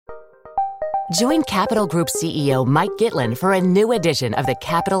Join Capital Group CEO Mike Gitlin for a new edition of the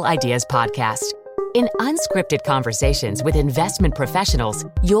Capital Ideas Podcast. In unscripted conversations with investment professionals,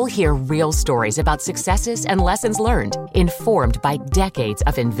 you'll hear real stories about successes and lessons learned, informed by decades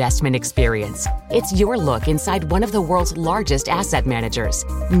of investment experience. It's your look inside one of the world's largest asset managers.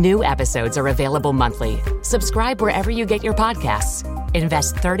 New episodes are available monthly. Subscribe wherever you get your podcasts.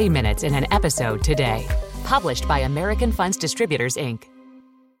 Invest 30 minutes in an episode today. Published by American Funds Distributors, Inc.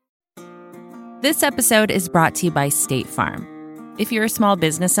 This episode is brought to you by State Farm. If you're a small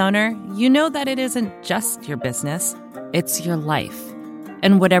business owner, you know that it isn't just your business, it's your life.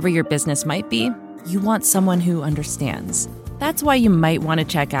 And whatever your business might be, you want someone who understands. That's why you might want to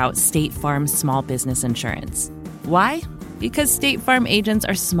check out State Farm Small Business Insurance. Why? Because State Farm agents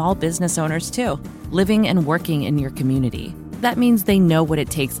are small business owners too, living and working in your community. That means they know what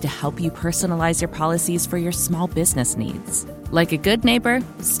it takes to help you personalize your policies for your small business needs. Like a good neighbor,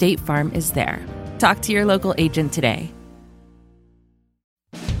 State Farm is there. Talk to your local agent today.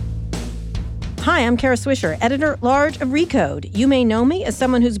 Hi, I'm Kara Swisher, editor-at-large of Recode. You may know me as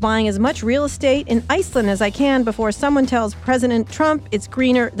someone who's buying as much real estate in Iceland as I can before someone tells President Trump it's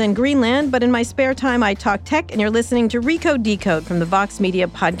greener than Greenland. But in my spare time, I talk tech, and you're listening to Recode Decode from the Vox Media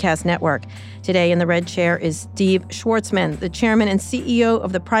Podcast Network. Today in the red chair is Steve Schwarzman, the chairman and CEO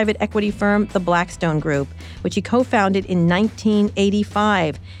of the private equity firm, the Blackstone Group, which he co-founded in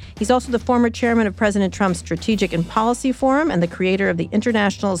 1985. He's also the former chairman of President Trump's Strategic and Policy Forum and the creator of the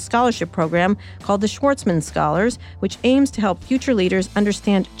international scholarship program called the Schwarzman Scholars, which aims to help future leaders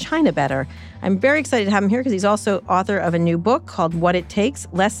understand China better. I'm very excited to have him here because he's also author of a new book called What It Takes,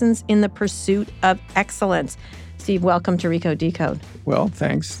 Lessons in the Pursuit of Excellence. Steve, welcome to Recode Decode. Well,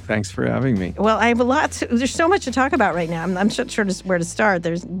 thanks. Thanks for having me. Well, I have a lot. There's so much to talk about right now. I'm not sure where to start.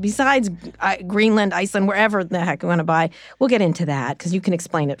 There's besides Greenland, Iceland, wherever the heck you want to buy. We'll get into that because you can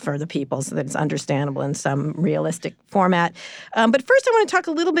explain it for the people so that it's understandable in some realistic format. But first, I want to talk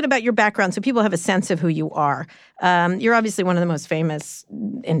a little bit about your background so people have a sense of who you are. You're obviously one of the most famous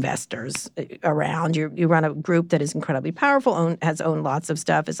investors around. You run a group that is incredibly powerful, has owned lots of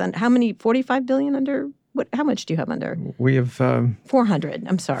stuff. How many? 45 billion under. How much do you have under? We have 400.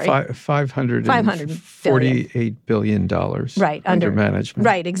 I'm sorry, $548 billion. Right under management.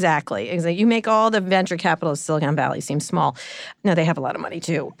 Right, exactly. You make all the venture capital of Silicon Valley seem small. No, they have a lot of money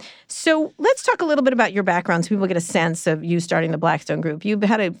too. So let's talk a little bit about your background so people get a sense of you starting the Blackstone Group. You've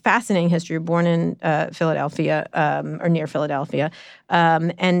had a fascinating history. You're born in Philadelphia or near Philadelphia,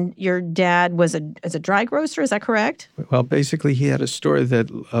 and your dad was a dry grocer. Is that correct? Well, basically, he had a store that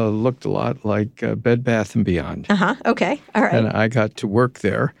looked a lot like Bed Bath & Beyond. Okay. All right. And I got to work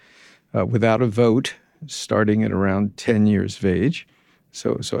there without a vote, starting at around 10 years of age.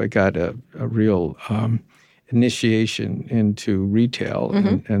 So I got a real initiation into retail,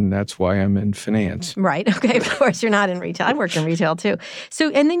 and that's why I'm in finance. Right. Okay. Of course, you're not in retail. I worked in retail too.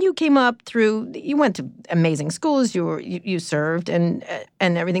 So, and then you came up you went to amazing schools. You served and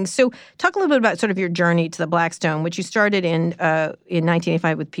everything. So, talk a little bit about sort of your journey to the Blackstone, which you started in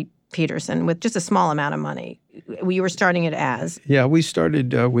 1985 with Peterson with just a small amount of money. You were starting it as? Yeah, we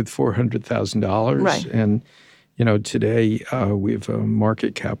started with $400,000. Right. And, today we have a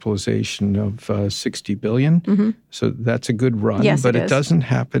market capitalization of $60 billion. So that's a good run. Yes, but it it doesn't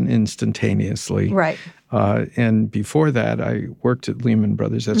happen instantaneously. Right. And before that, I worked at Lehman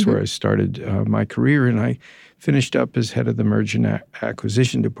Brothers. That's where I started my career. And I finished up as head of the merger and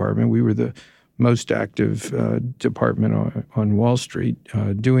acquisition department. We were the most active department on Wall Street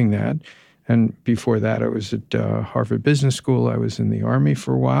doing that. And before that, I was at Harvard Business School. I was in the Army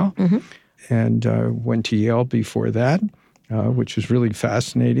for a while and went to Yale before that, which was really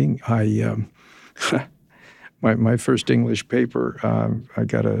fascinating. My first English paper, I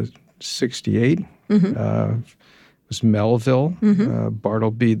got a 68. It was Melville,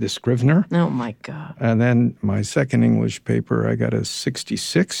 Bartleby the Scrivener. Oh, my God. And then my second English paper, I got a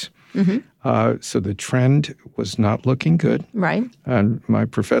 66. So the trend was not looking good. Right. And my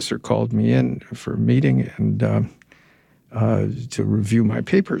professor called me in for a meeting and to review my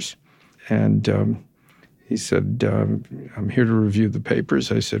papers. And he said, I'm here to review the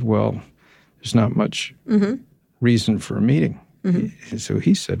papers. I said, well, there's not much reason for a meeting. So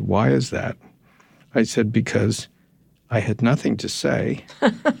he said, why is that? I said, because I had nothing to say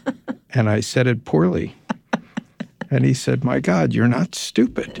and I said it poorly. And he said, my God, you're not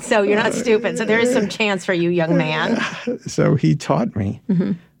stupid. So you're not stupid. So there is some chance for you, young man. So he taught me.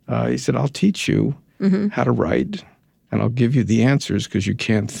 He said, I'll teach you how to write, and I'll give you the answers because you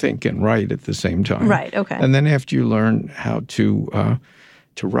can't think and write at the same time. Right, okay. And then after you learn how to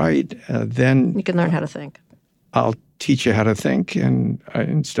write, then... You can learn how to think. I'll teach you how to think. And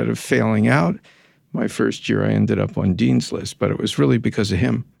instead of failing out, my first year, I ended up on Dean's List, but it was really because of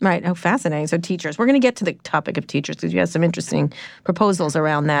him. Right. Oh, fascinating. So teachers. We're going to get to the topic of teachers because you have some interesting proposals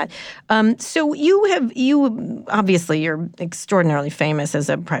around that. So you obviously, you're extraordinarily famous as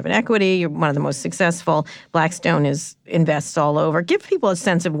a private equity. You're one of the most successful. Blackstone invests all over. Give people a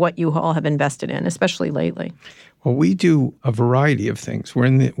sense of what you all have invested in, especially lately. Well, we do a variety of things. We're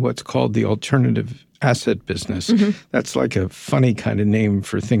in what's called the alternative asset business. Mm-hmm. That's like a funny kind of name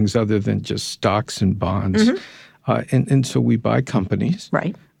for things other than just stocks and bonds. Mm-hmm. And so we buy companies.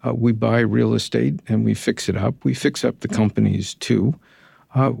 Right. We buy real estate and we fix it up. We fix up the companies too.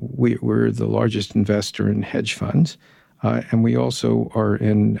 We're the largest investor in hedge funds. And we also are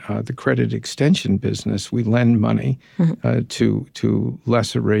in the credit extension business. We lend money to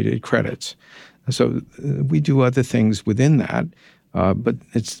lesser rated credits. So we do other things within that, but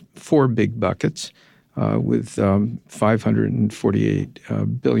it's 4 big buckets with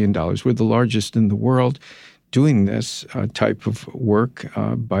 $548 billion. We're the largest in the world doing this type of work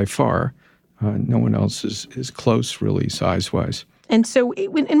by far. No one else is close, really, size-wise. And so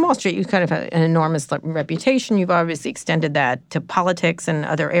in Wall Street, you kind of have an enormous reputation. You've obviously extended that to politics and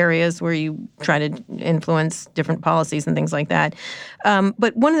other areas where you try to influence different policies and things like that.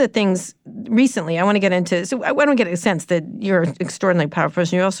 But one of the things recently I want to get into, so I want to get a sense that you're an extraordinarily powerful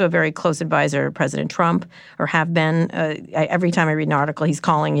person. You're also a very close advisor to President Trump, or have been. Every time I read an article, he's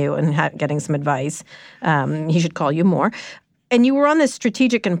calling you and getting some advice. He should call you more. And you were on this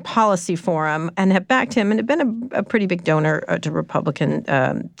Strategic and Policy Forum and have backed him and have been a pretty big donor to Republican,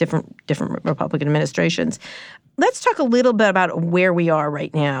 different Republican administrations. Let's talk a little bit about where we are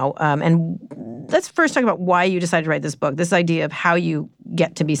right now. And let's first talk about why you decided to write this book, this idea of how you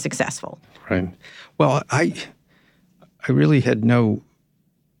get to be successful. Right. Well, I really had no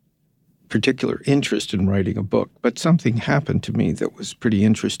particular interest in writing a book, but something happened to me that was pretty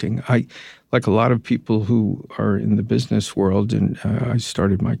interesting. Like a lot of people who are in the business world, and I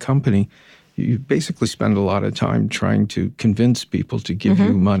started my company, you basically spend a lot of time trying to convince people to give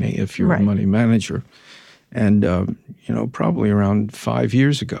you money if you're a money manager. And, probably around 5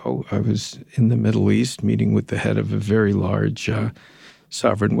 years ago, I was in the Middle East meeting with the head of a very large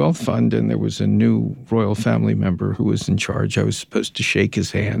sovereign wealth fund, and there was a new royal family member who was in charge. I was supposed to shake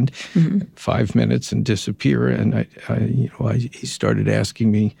his hand 5 minutes and disappear, and he started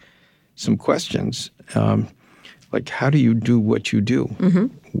asking me some questions, like, how do you do what you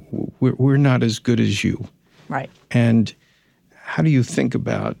do? We're not as good as you. Right. And how do you think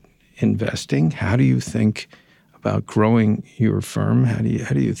about investing? How do you think about growing your firm? How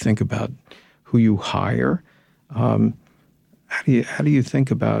do you think about who you hire? How do you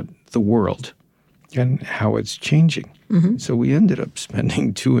think about the world and how it's changing? So we ended up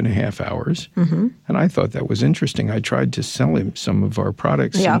spending 2.5 hours, and I thought that was interesting. I tried to sell him some of our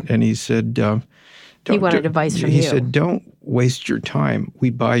products, and he said, he wanted advice from you. He said, don't waste your time. We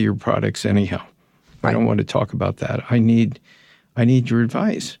buy your products anyhow. Right. I don't want to talk about that. I need your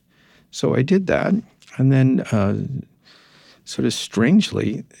advice. So I did that, and then sort of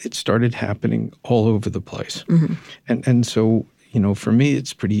strangely, it started happening all over the place. And so, for me,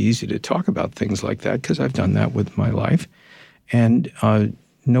 it's pretty easy to talk about things like that because I've done that with my life. And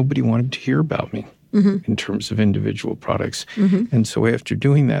nobody wanted to hear about me in terms of individual products. And so after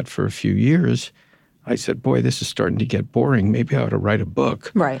doing that for a few years, I said, boy, this is starting to get boring. Maybe I ought to write a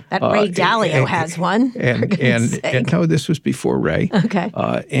book. Right. That Ray Dalio has one. And no, this was before Ray. Okay.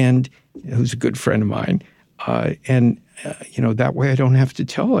 And who's a good friend of mine. That way I don't have to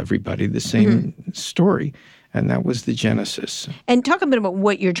tell everybody the same story. And that was the genesis. And talk a bit about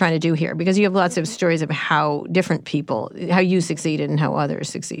what you're trying to do here, because you have lots of stories of how different people, how you succeeded and how others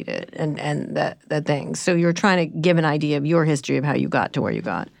succeeded and the things. So you're trying to give an idea of your history of how you got to where you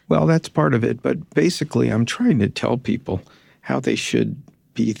got. Well, that's part of it. But basically, I'm trying to tell people how they should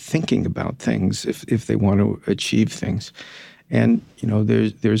be thinking about things if they want to achieve things. And,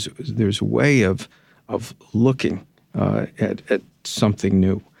 there's a way of looking at something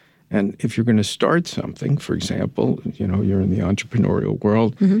new. And if you're going to start something, for example, you're in the entrepreneurial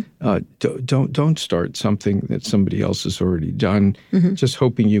world, don't start something that somebody else has already done, just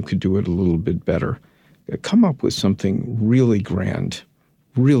hoping you could do it a little bit better. Come up with something really grand,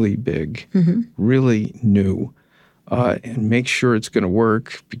 really big, really new, and make sure it's going to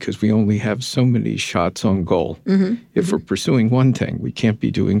work because we only have so many shots on goal. If we're pursuing one thing, we can't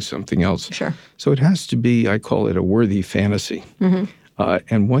be doing something else. Sure. So it has to be, I call it a worthy fantasy.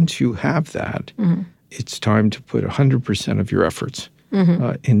 And once you have that, it's time to put 100% of your efforts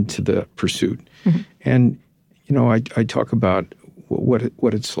into the pursuit. And, I talk about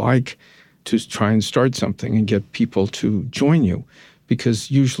what it's like to try and start something and get people to join you,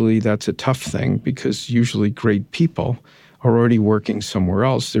 because usually that's a tough thing, because usually great people are already working somewhere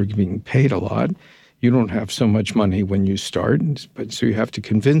else. They're being paid a lot. You don't have so much money when you start, but so you have to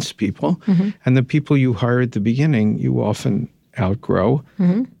convince people. Mm-hmm. And the people you hire at the beginning, you often outgrow.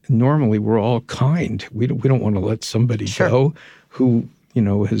 Mm-hmm. Normally, we're all kind. We don't want to let somebody go who,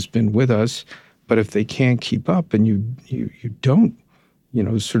 has been with us. But if they can't keep up and you don't,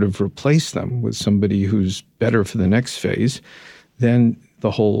 sort of replace them with somebody who's better for the next phase, then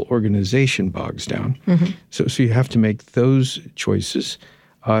the whole organization bogs down. Mm-hmm. So you have to make those choices.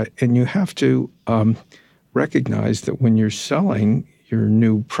 And you have to recognize that when you're selling your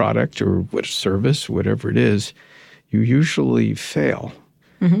new product or service, whatever it is, you usually fail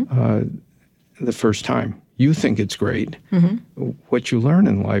the first time. You think it's great. Mm-hmm. What you learn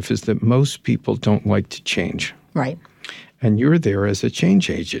in life is that most people don't like to change. Right. And you're there as a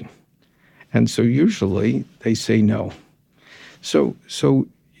change agent. And so usually they say no. So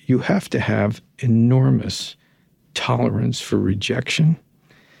you have to have enormous tolerance for rejection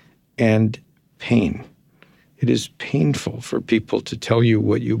and pain. It is painful for people to tell you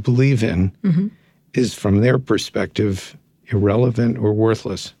what you believe in is, from their perspective, irrelevant or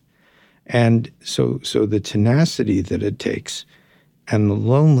worthless. And so the tenacity that it takes and the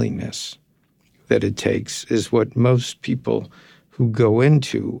loneliness that it takes is what most people who go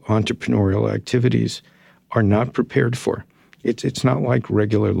into entrepreneurial activities are not prepared for. It's not like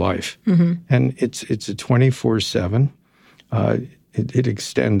regular life. Mm-hmm. And it's a 24/7. It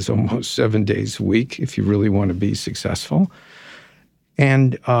extends almost 7 days a week if you really want to be successful.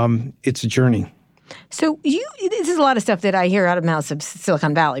 And it's a journey. So this is a lot of stuff that I hear out of mouths of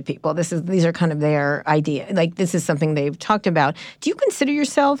Silicon Valley people. These are kind of their idea. Like, this is something they've talked about. Do you consider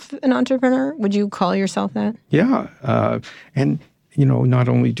yourself an entrepreneur? Would you call yourself that? Yeah. And, not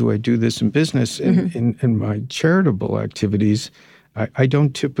only do I do this in business, in my charitable activities, I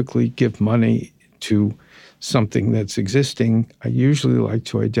don't typically give money to something that's existing. I usually like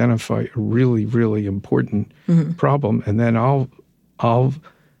to identify a really, really important problem, and then I'll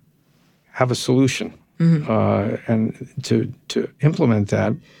have a solution. And to implement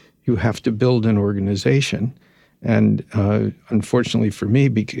that, you have to build an organization. And unfortunately for me,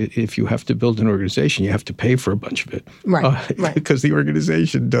 if you have to build an organization, you have to pay for a bunch of it. Right. Because the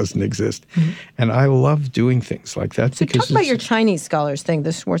organization doesn't exist. Mm-hmm. And I love doing things like that. So talk about your Chinese scholars thing,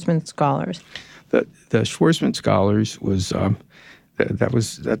 the Schwarzman scholars. The Schwarzman scholars was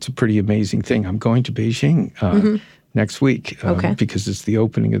that's a pretty amazing thing. I'm going to Beijing next week because it's the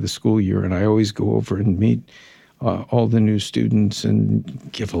opening of the school year, and I always go over and meet all the new students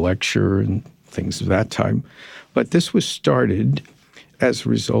and give a lecture and things of that time. But this was started as a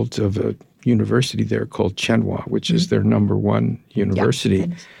result of a university there called Tsinghua, which is their number one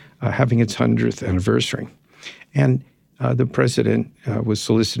university, having its 100th anniversary. And the president was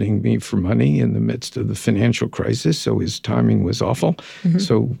soliciting me for money in the midst of the financial crisis, so his timing was awful. Mm-hmm.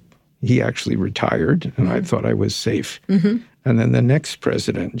 So he actually retired, and I thought I was safe. Mm-hmm. And then the next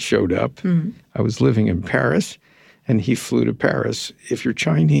president showed up. Mm-hmm. I was living in Paris, and he flew to Paris. If you're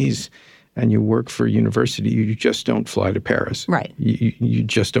Chinese and you work for a university, you just don't fly to Paris. Right. You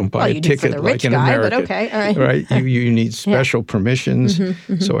just don't buy a ticket like in guy, America. But okay, all right. Right? You need special permissions.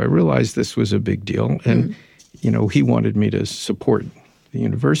 Mm-hmm, mm-hmm. So I realized this was a big deal. And, he wanted me to support the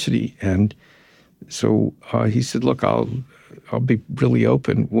university. And so he said, look, I'll be really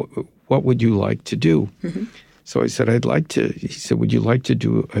open. What would you like to do? Mm-hmm. So I said, he said, would you like to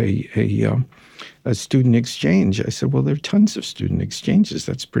do a student exchange? I said, well, there are tons of student exchanges.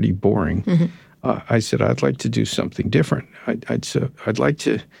 That's pretty boring. Mm-hmm. I said, I'd like to do something different. I'd like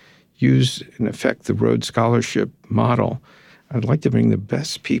to use, in effect, the Rhodes Scholarship model. I'd like to bring the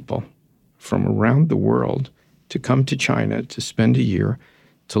best people from around the world to come to China to spend a year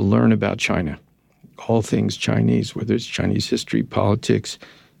to learn about China, all things Chinese, whether it's Chinese history, politics,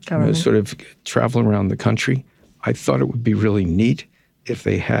 sort of travel around the country. I thought it would be really neat if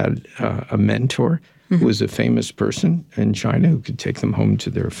they had a mentor who was a famous person in China who could take them home to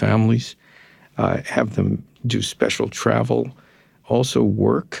their families, have them do special travel, also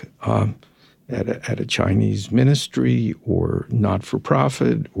work at a Chinese ministry or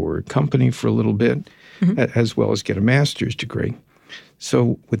not-for-profit or a company for a little bit, as well as get a master's degree.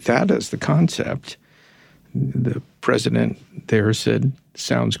 So with that as the concept, the president there said,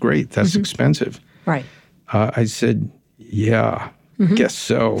 sounds great, that's expensive. Right. I said, yeah, guess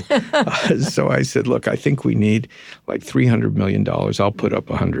so. So I said, look, I think we need like $300 million. I'll put up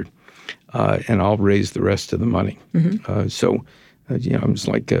 $100, and I'll raise the rest of the money. So I was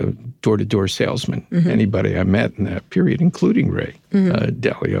like a door-to-door salesman. Anybody I met in that period, including Ray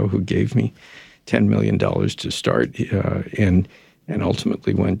Dalio, who gave me $10 million to start and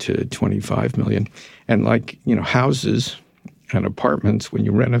ultimately went to $25 million. And houses and apartments, when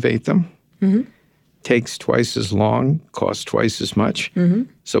you renovate them, takes twice as long, costs twice as much.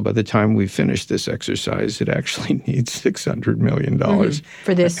 So by the time we finish this exercise, it actually needs $600 million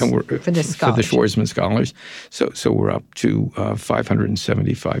for this for the Schwarzman scholars. So we're up to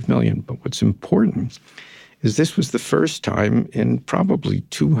 $575 million. But what's important is this was the first time in probably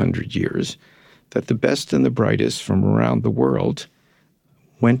 200 years that the best and the brightest from around the world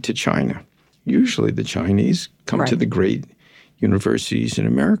went to China. Usually the Chinese come to the great universities in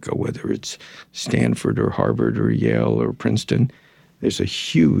America, whether it's Stanford or Harvard or Yale or Princeton. There's a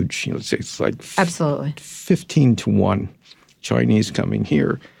huge, let's say it's like absolutely 15 to 1 Chinese coming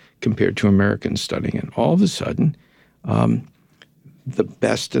here compared to Americans studying. And all of a sudden, the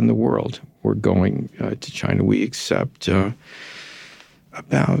best in the world were going to China. We accept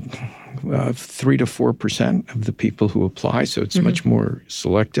about 3 to 4% of the people who apply. So it's much more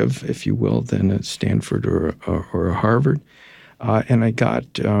selective, if you will, than at Stanford or a Harvard. And I got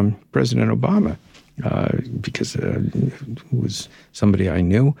President Obama because he was somebody I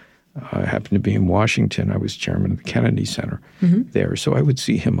knew. I happened to be in Washington. I was chairman of the Kennedy Center there. So I would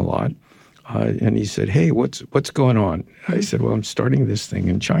see him a lot. And he said, hey, what's going on? I said, well, I'm starting this thing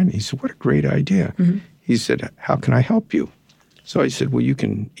in China. He said, what a great idea. He said, how can I help you? So I said, well, you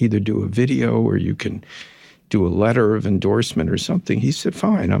can either do a video or you can do a letter of endorsement or something. He said,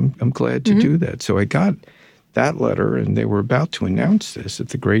 fine, I'm glad to do that. So I got that letter, and they were about to announce this at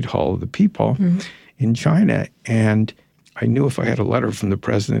the Great Hall of the People in China. And I knew if I had a letter from the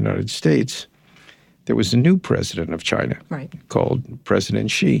President of the United States, there was a new president of China called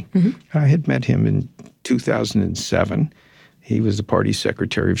President Xi. I had met him in 2007. He was the party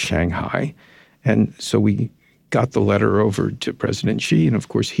secretary of Shanghai. And so we got the letter over to President Xi, and of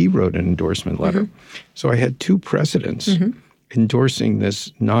course he wrote an endorsement letter. So I had two presidents endorsing this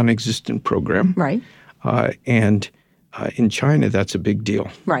non-existent program. And in China, that's a big deal.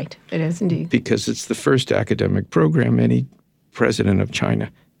 Right, it is indeed. Because it's the first academic program any president of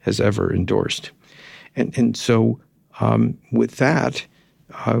China has ever endorsed. And so with that,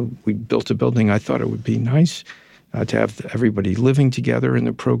 we built a building. I thought it would be nice to have everybody living together in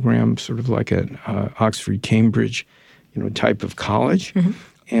the program, sort of like an Oxford, Cambridge, type of college.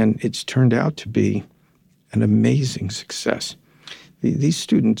 And it's turned out to be an amazing success. These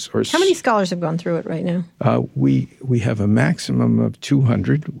students are... How many scholars have gone through it right now? We have a maximum of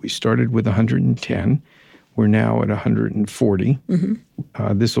 200. We started with 110. We're now at 140.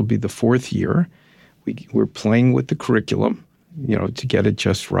 This will be the fourth year. We're playing with the curriculum, to get it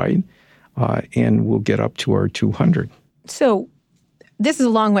just right, and we'll get up to our 200. So this is a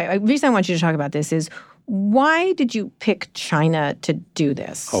long way. The reason I want you to talk about this is, why did you pick China to do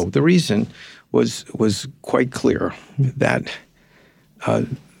this? Oh, the reason was quite clear that...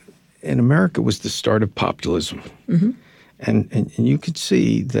 in America was the start of populism. And you could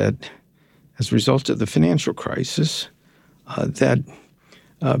see that as a result of the financial crisis, that,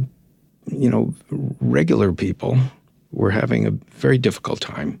 regular people were having a very difficult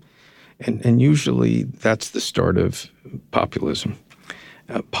time. And usually that's the start of populism.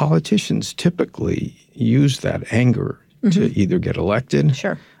 Politicians typically use that anger to either get elected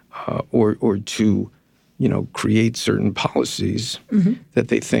or to create certain policies that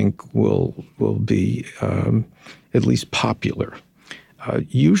they think will be at least popular.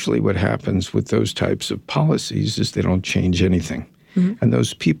 Usually what happens with those types of policies is they don't change anything. And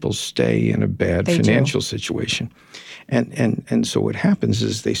those people stay in a bad financial situation. And so what happens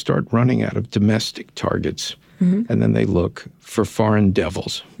is they start running out of domestic targets, and then they look for foreign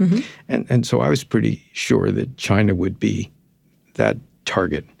devils. And so I was pretty sure that China would be that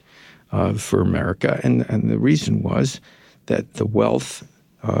target for America. And the reason was that the wealth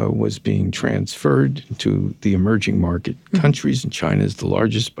was being transferred to the emerging market countries, and China is the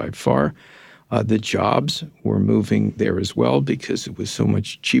largest by far. The jobs were moving there as well because it was so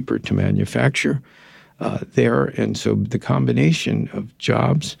much cheaper to manufacture there. And so the combination of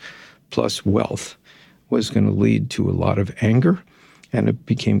jobs plus wealth was going to lead to a lot of anger. And it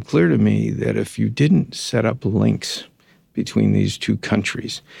became clear to me that if you didn't set up links between these two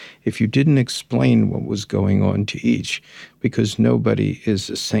countries, if you didn't explain what was going on to each, because nobody is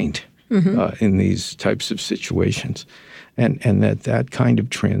a saint in these types of situations, and that kind of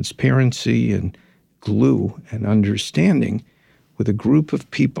transparency and glue and understanding with a group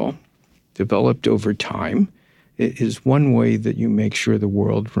of people developed over time is one way that you make sure the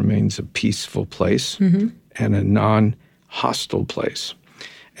world remains a peaceful place and a hostile place.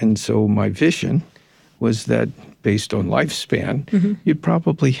 And so my vision was that based on lifespan, you'd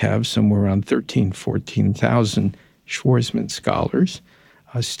probably have somewhere around 14,000 Schwarzman scholars,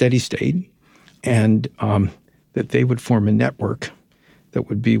 steady state, and that they would form a network that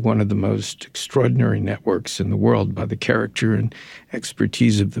would be one of the most extraordinary networks in the world by the character and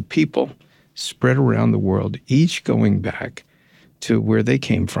expertise of the people spread around the world, each going back to where they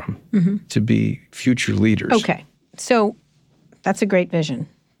came from to be future leaders. Okay. So that's a great vision.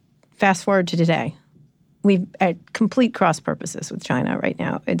 Fast forward to today. We've at complete cross purposes with China right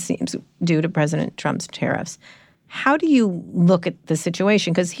now, it seems, due to President Trump's tariffs. How do you look at the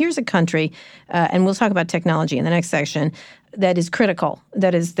situation? Because here's a country, and we'll talk about technology in the next section, that is critical,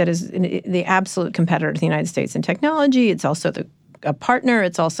 that is the absolute competitor to the United States in technology. It's also a partner.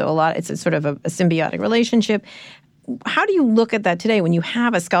 It's also it's a sort of a symbiotic relationship. How do you look at that today when you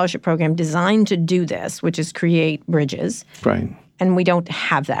have a scholarship program designed to do this, which is create bridges? Right. And we don't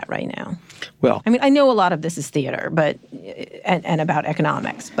have that right now. Well, I mean, I know a lot of this is theater, but and about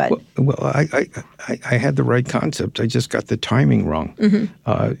economics, but I had the right concept. I just got the timing wrong.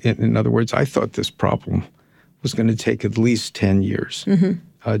 In other words, I thought this problem was going to take at least 10 years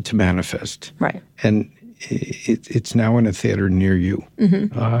to manifest. Right. And it's now in a theater near you.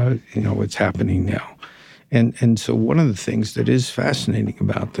 It's happening now. And so one of the things that is fascinating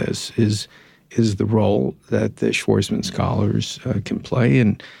about this is the role that the Schwarzman scholars can play,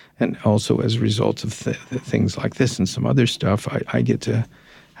 and also as a result of things like this and some other stuff, I get to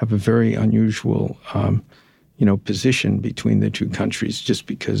have a very unusual, position between the two countries, just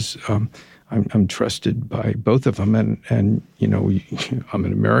because I'm trusted by both of them, and I'm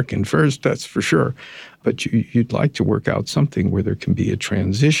an American first, that's for sure, but you'd like to work out something where there can be a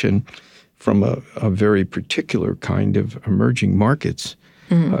transition from a very particular kind of emerging markets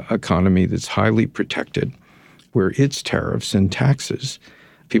economy that's highly protected, where its tariffs and taxes,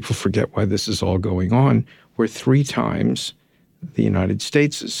 people forget why this is all going on, were 3 times the United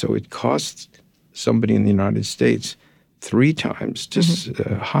States'. So it costs somebody in the United States 3 times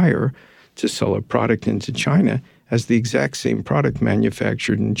higher to sell a product into China as the exact same product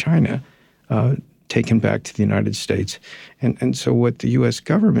manufactured in China taken back to the United States. And so what the U.S.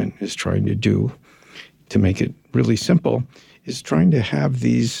 government is trying to do, to make it really simple, is trying to have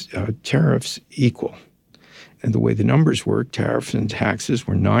these tariffs equal. And the way the numbers work, tariffs and taxes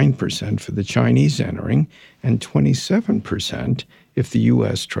were 9% for the Chinese entering and 27% if the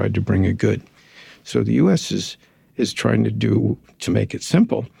U.S. tried to bring a good. So the U.S. is trying to make it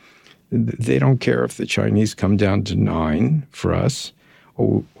simple, they don't care if the Chinese come down to 9 for us,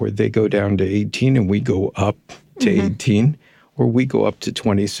 or they go down to 18 and we go up to 18, or we go up to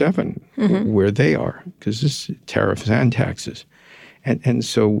 27 where they are, because this is tariffs and taxes. And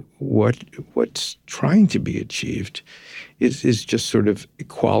so what's trying to be achieved is just sort of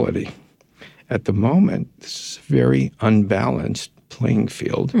equality. At the moment, this is a very unbalanced playing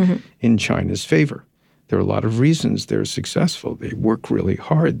field in China's favor. There are a lot of reasons they're successful. They work really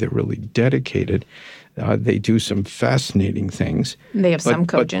hard. They're really dedicated. They do some fascinating things. They have some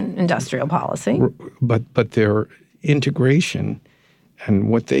cogent industrial policy. But their integration and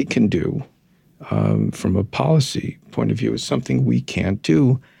what they can do from a policy point of view is something we can't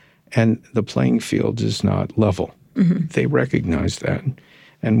do, and the playing field is not level. They recognize that.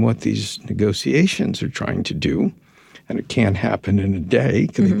 And what these negotiations are trying to do, and it can't happen in a day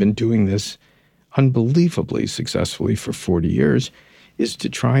because they've been doing this unbelievably successfully for 40 years, is to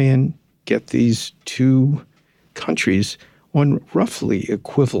try and get these two countries on roughly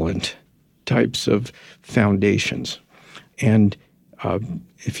equivalent types of foundations. And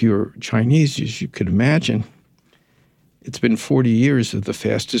if you're Chinese, as you could imagine, it's been 40 years of the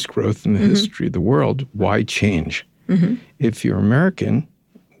fastest growth in the history of the world. Why change? If you're American,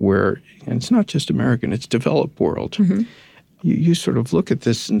 and it's not just American, it's developed world, you sort of look at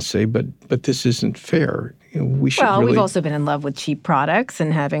this and say, but this isn't fair. We should we've also been in love with cheap products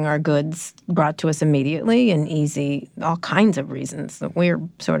and having our goods brought to us immediately and easy, all kinds of reasons that we're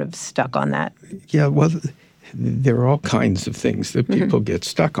sort of stuck on that. Yeah, well, there are all kinds of things that people get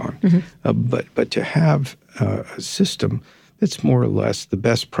stuck on. But to have a system that's more or less the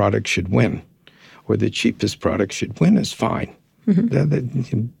best product should win, or the cheapest product should win, is fine.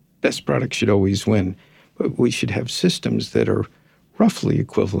 The best product should always win. But we should have systems that are roughly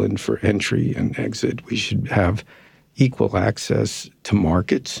equivalent for entry and exit. We should have equal access to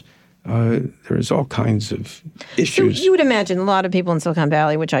markets there's all kinds of issues. So you would imagine a lot of people in Silicon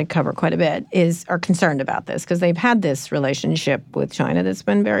Valley, which I cover quite a bit, are concerned about this because they've had this relationship with China that's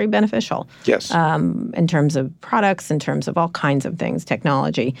been very beneficial. Yes. In terms of products, in terms of all kinds of things,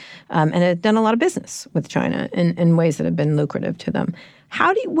 technology, and have done a lot of business with China in ways that have been lucrative to them.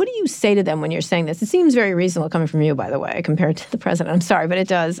 What do you say to them when you're saying this? It seems very reasonable coming from you, by the way, compared to the president. I'm sorry, but it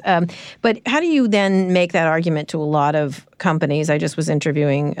does. But how do you then make that argument to a lot of companies? I just was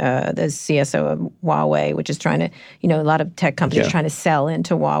interviewing the CSO of Huawei, which is trying to, a lot of tech companies trying to sell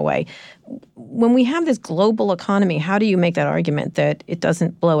into Huawei. When we have this global economy, how do you make that argument that it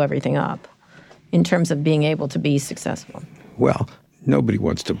doesn't blow everything up in terms of being able to be successful? Well, nobody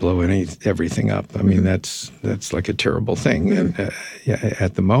wants to blow everything up. I mean, that's like a terrible thing. And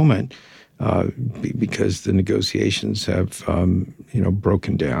at the moment, because the negotiations have,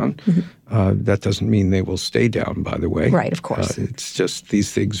 broken down, that doesn't mean they will stay down, by the way. Right, of course. It's just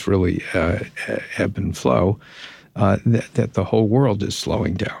these things really ebb and flow, that the whole world is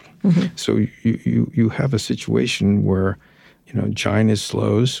slowing down. So you have a situation where, China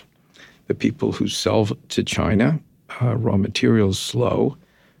slows. The people who sell to China, raw materials slow.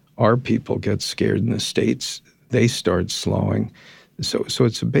 Our people get scared in the States. They start slowing. So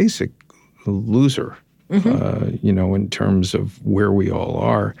it's a basic loser, in terms of where we all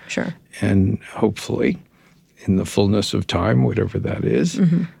are. Sure. And hopefully, in the fullness of time, whatever that is,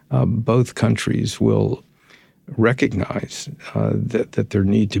 both countries will recognize that there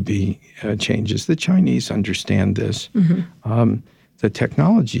need to be changes. The Chinese understand this. The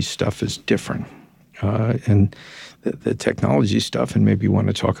technology stuff is different. And the technology stuff, and maybe you want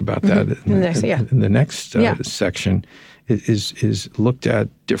to talk about that in the next section, is looked at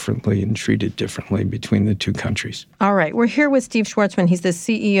differently and treated differently between the two countries. All right. We're here with Steve Schwarzman. He's the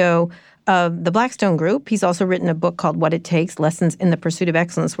CEO of the Blackstone Group. He's also written a book called What It Takes, Lessons in the Pursuit of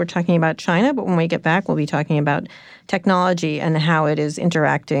Excellence. We're talking about China, but when we get back, we'll be talking about technology and how it is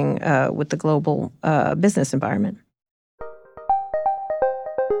interacting with the global business environment.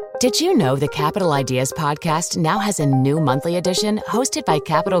 Did you know the Capital Ideas podcast now has a new monthly edition hosted by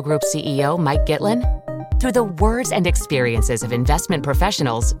Capital Group CEO Mike Gitlin? Through the words and experiences of investment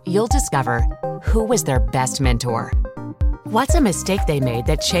professionals, you'll discover who was their best mentor, what's a mistake they made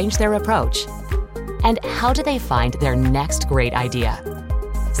that changed their approach, and how do they find their next great idea.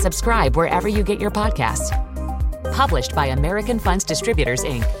 Subscribe wherever you get your podcasts. Published by American Funds Distributors,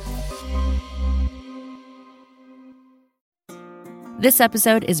 Inc. This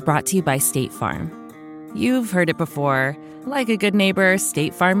episode is brought to you by State Farm. You've heard it before. Like a good neighbor,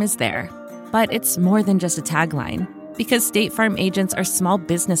 State Farm is there. But it's more than just a tagline, because State Farm agents are small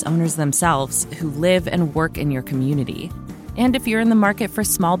business owners themselves who live and work in your community. And if you're in the market for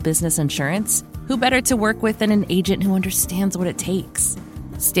small business insurance, who better to work with than an agent who understands what it takes?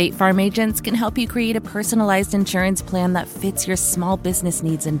 State Farm agents can help you create a personalized insurance plan that fits your small business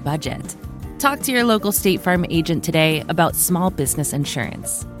needs and budget. Talk to your local State Farm agent today about small business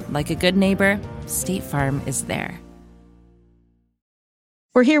insurance. Like a good neighbor, State Farm is there.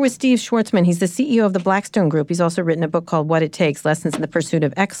 We're here with Steve Schwarzman. He's the CEO of the Blackstone Group. He's also written a book called What It Takes, Lessons in the Pursuit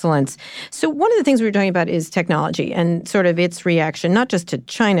of Excellence. So one of the things we were talking about is technology and sort of its reaction, not just to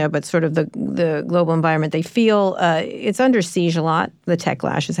China, but sort of the global environment. They feel it's under siege a lot. The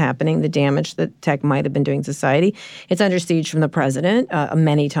techlash is happening, the damage that tech might have been doing to society. It's under siege from the president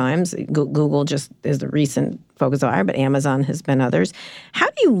many times. Google just is the recent focus of ours, but Amazon has been others. How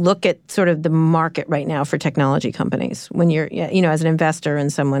do you look at sort of the market right now for technology companies when you're, as an investor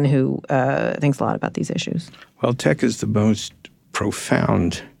and someone who thinks a lot about these issues? Well, tech is the most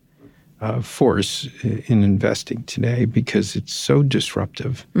profound force in investing today because it's so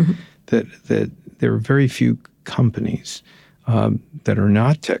disruptive that there are very few companies that are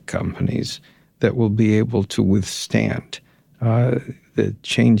not tech companies that will be able to withstand the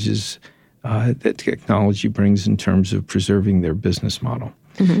changes that technology brings in terms of preserving their business model.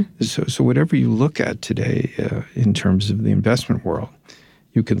 So whatever you look at today in terms of the investment world,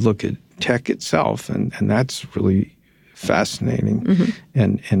 you could look at tech itself, and that's really fascinating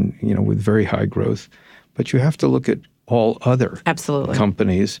and with very high growth. But you have to look at all other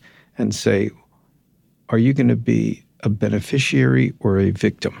companies and say, are you going to be a beneficiary or a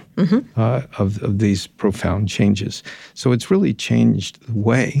victim of these profound changes? So it's really changed the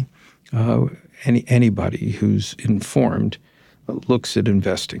way anybody who's informed looks at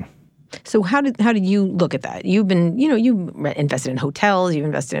investing. So how did you look at that? You've been, you invested in hotels, you've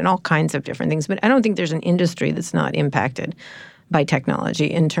invested in all kinds of different things, but I don't think there's an industry that's not impacted by technology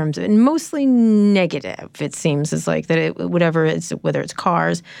in terms of, and mostly negative, it seems, is like that whether it's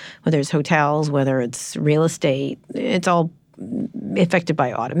cars, whether it's hotels, whether it's real estate, it's all affected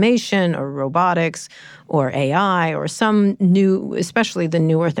by automation or robotics or AI or some new, especially the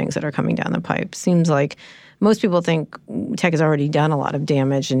newer things that are coming down the pipe. Seems like most people think tech has already done a lot of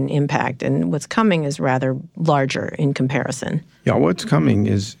damage and impact, and what's coming is rather larger in comparison. Yeah, what's coming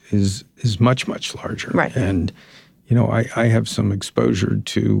is much, much larger. Right. And, I have some exposure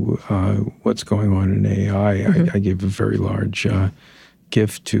to what's going on in AI. I gave a very large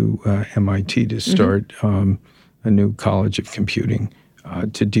gift to MIT to start a new college of computing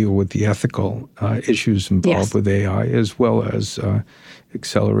to deal with the ethical issues involved with AI, as well as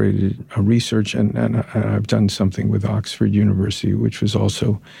accelerated research. And I've done something with Oxford University, which was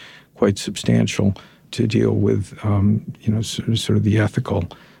also quite substantial, to deal with sort of the ethical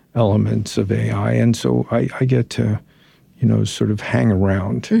elements of AI. And so I get to sort of hang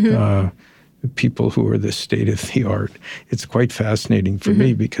around people who are the state of the art. It's quite fascinating for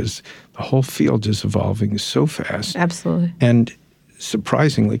me because the whole field is evolving so fast. Absolutely. And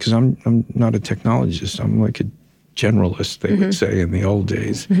surprisingly, because I'm not a technologist, I'm like a generalist, they would say in the old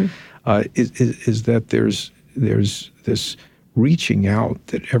days, is that there's this reaching out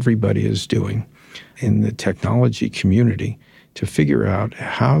that everybody is doing in the technology community to figure out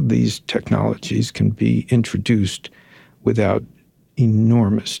how these technologies can be introduced without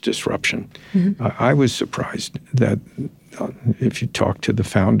enormous disruption. I was surprised that if you talk to the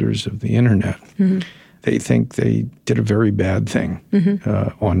founders of the internet, they think they did a very bad thing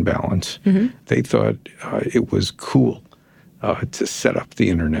on balance. They thought it was cool to set up the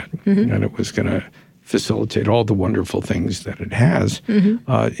internet, and it was going to facilitate all the wonderful things that it has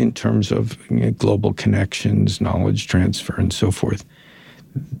in terms of global connections, knowledge transfer, and so forth.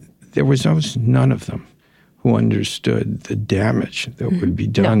 There was none of them who understood the damage that would be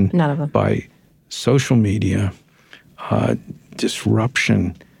done by social media,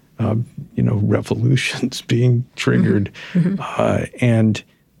 disruption, revolutions being triggered. And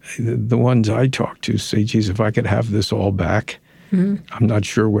the ones I talk to say, geez, if I could have this all back, I'm not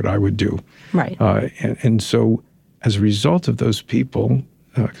sure what I would do. Right. And so as a result of those people,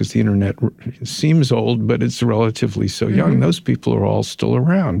 because the internet seems old, but it's relatively so young, those people are all still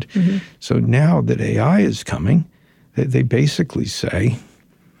around. So now that AI is coming, they basically say,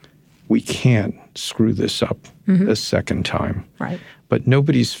 we can't screw this up a second time. Right. But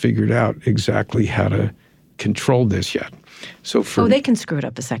nobody's figured out exactly how to control this yet. So they can screw it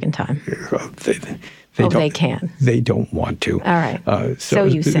up a second time. They can. They don't want to. All right. So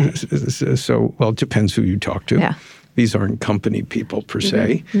you say. So, well, it depends who you talk to. Yeah. These aren't company people per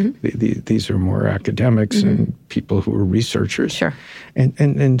se. These are more academics and people who are researchers. Sure.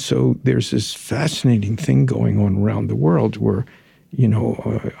 And so there's this fascinating thing going on around the world where,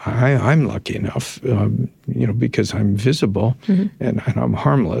 I'm lucky enough, because I'm visible and I'm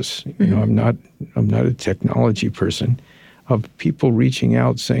harmless. I'm not a technology person. Of people reaching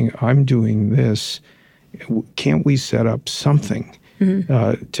out saying, I'm doing this. Can't we set up something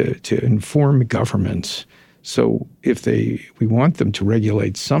to inform governments? So if we want them to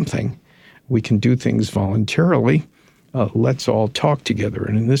regulate something, we can do things voluntarily. Let's all talk together.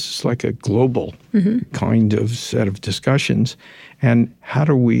 And this is like a global kind of set of discussions. And how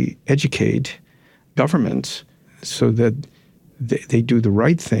do we educate governments so that they do the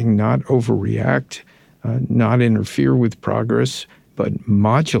right thing, not overreact, not interfere with progress, but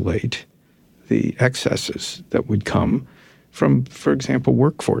modulate the excesses that would come from, for example,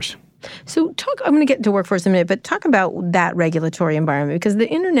 workforce. So I'm going to get to workforce in a minute, but talk about that regulatory environment, because the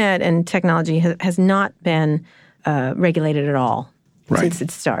internet and technology has not been regulated at all since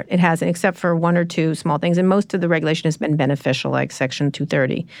its start. It hasn't, except for one or two small things, and most of the regulation has been beneficial, like Section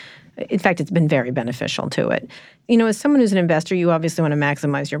 230. In fact, it's been very beneficial to it. As someone who's an investor, you obviously want to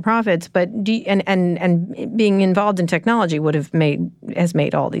maximize your profits, but and being involved in technology has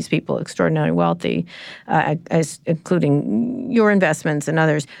made all these people extraordinarily wealthy, including your investments and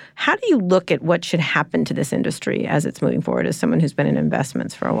others. How do you look at what should happen to this industry as it's moving forward, as someone who's been in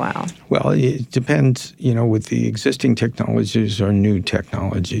investments for a while? Well, it depends, with the existing technologies or new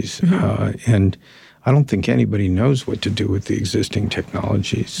technologies. And I don't think anybody knows what to do with the existing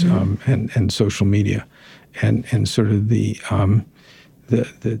technologies and social media and sort of the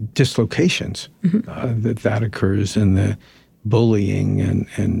dislocations that occurs in the bullying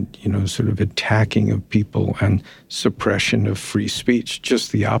and sort of attacking of people and suppression of free speech,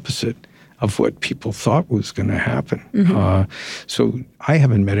 just the opposite of what people thought was going to happen. So I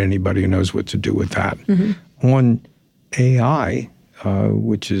haven't met anybody who knows what to do with that. On AI,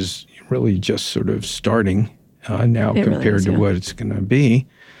 which is really just sort of starting now compared to what it's going to be.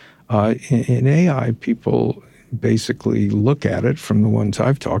 In AI, people basically look at it from the ones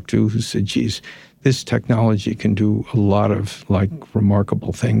I've talked to who said, geez, this technology can do a lot of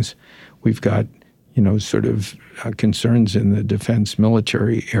remarkable things. We've got, sort of concerns in the defense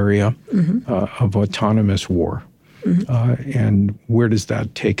military area of autonomous war. And where does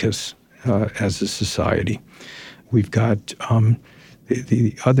that take us as a society? We've got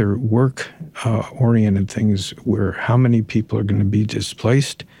the other work-oriented things where how many people are going to be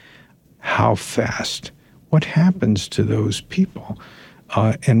displaced, how fast, what happens to those people,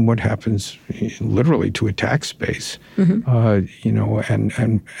 and what happens literally to attack space,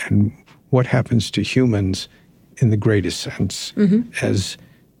 and what happens to humans in the greatest sense as,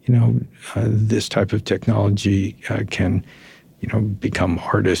 this type of technology can, become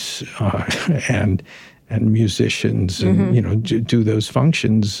artists and musicians and, do those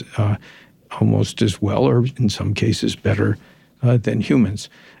functions almost as well or in some cases better than humans.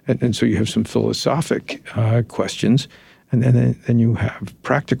 And so you have some philosophic questions, and then you have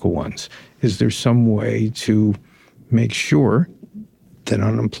practical ones. Is there some way to make sure that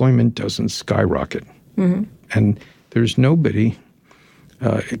unemployment doesn't skyrocket? And there's nobody,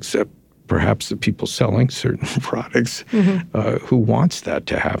 except perhaps the people selling certain products, who wants that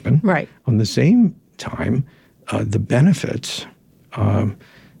to happen. Right. On the same time, the benefits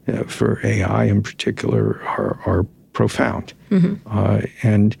for AI in particular are profound.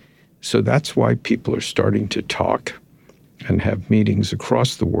 And so that's why people are starting to talk and have meetings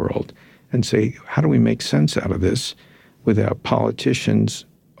across the world and say, how do we make sense out of this without politicians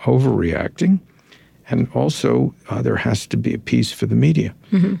overreacting? And also, there has to be a piece for the media,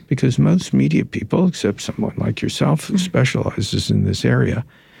 because most media people, except someone like yourself who specializes in this area,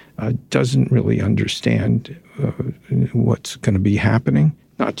 doesn't really understand what's going to be happening,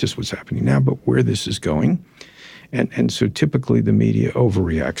 not just what's happening now, but where this is going. And so typically the media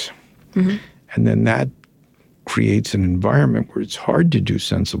overreacts. And then that creates an environment where it's hard to do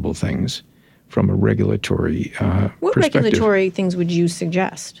sensible things from a regulatory What perspective. regulatory things would you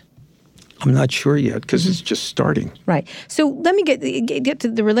suggest? I'm not sure yet because it's just starting. Right. So let me get to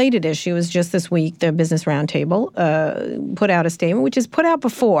the related issue. Is just this week the Business Roundtable put out a statement, which is put out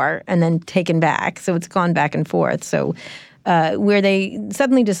before and then taken back. So it's gone back and forth. So where they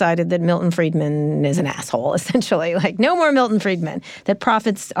suddenly decided that Milton Friedman is an asshole, essentially, like no more Milton Friedman. That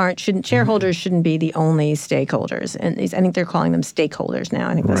profits shareholders shouldn't be the only stakeholders, and I think they're calling them stakeholders now.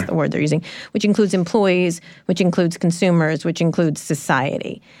 I think that's the word they're using, which includes employees, which includes consumers, which includes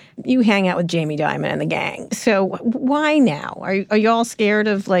society. You hang out with Jamie Dimon and the gang, so why now? Are you all scared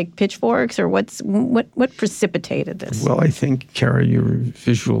of pitchforks, or what precipitated this? Well, I think, Kara, your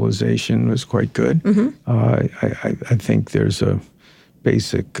visualization was quite good. I think there's a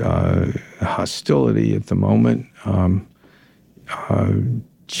basic hostility at the moment,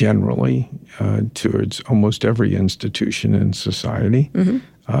 generally, towards almost every institution in society.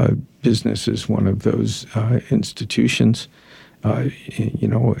 Business is one of those institutions.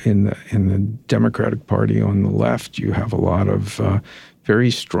 In the Democratic Party on the left, you have a lot of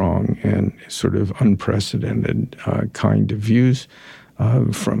very strong and sort of unprecedented kind of views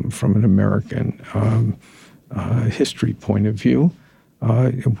from an American history point of view,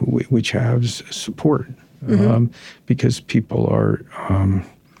 which has support because people are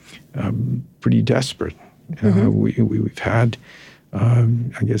pretty desperate. We've had,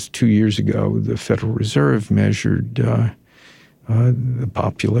 I guess 2 years ago, the Federal Reserve measured the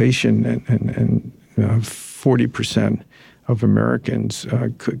population, and 40% of Americans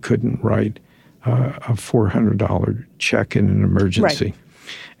couldn't write a $400 check in an emergency.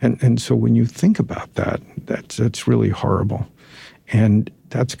 Right. And so when you think about that, that's really horrible. And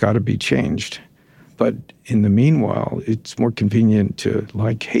that's got to be changed. But in the meanwhile, it's more convenient to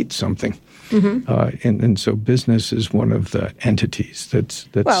hate something. And so business is one of the entities that's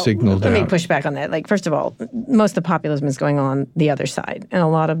signaled out. Let me push back on that. First of all, most of the populism is going on the other side, and a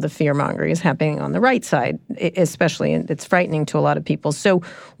lot of the fear-mongering is happening on the right side, especially, and it's frightening to a lot of people. So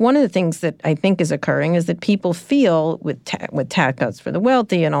one of the things that I think is occurring is that people feel with tax cuts for the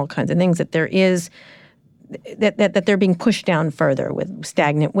wealthy and all kinds of things that there is that they're being pushed down further with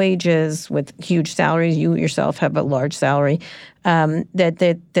stagnant wages, with huge salaries. You yourself have a large salary.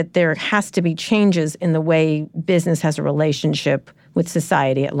 That there has to be changes in the way business has a relationship with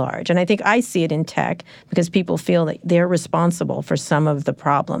society at large. And I think I see it in tech because people feel that they're responsible for some of the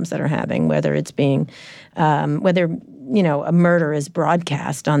problems that are happening, whether it's being, a murder is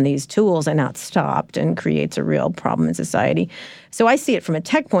broadcast on these tools and not stopped and creates a real problem in society. So I see it from a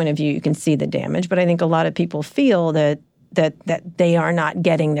tech point of view. You can see the damage, but I think a lot of people feel that they are not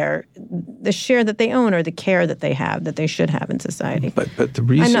getting the share that they own or the care that they have, that they should have in society. But the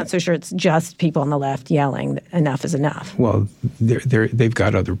reason... I'm not so sure it's just people on the left yelling that enough is enough. Well, they've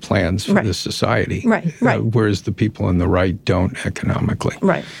got other plans for the society. Right. Whereas the people on the right don't economically.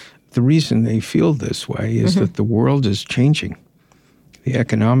 Right. The reason they feel this way is that the world is changing. The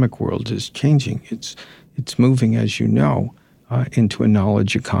economic world is changing. It's moving, as you know, into a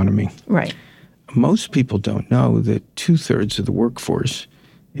knowledge economy. Right. Most people don't know that 2/3 of the workforce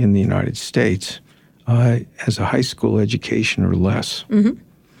in the United States has a high school education or less.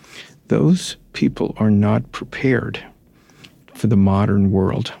 Those people are not prepared for the modern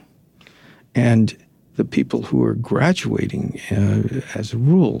world. And the people who are graduating, as a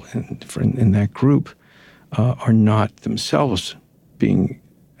rule, in that group, are not themselves being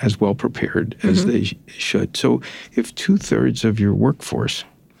as well prepared as they should. So if 2/3 of your workforce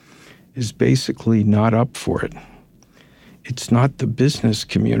is basically not up for it, it's not the business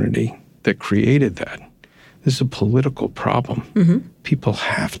community that created that. This is a political problem. People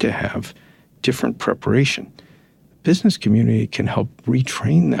have to have different preparation. The business community can help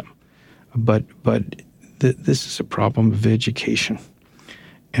retrain them, but this is a problem of education,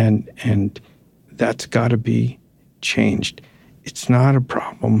 and that's got to be changed. It's not a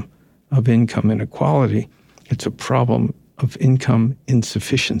problem of income inequality. It's a problem of income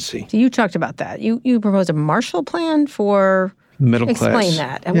insufficiency. So you talked about that. You proposed a Marshall Plan for middle Explain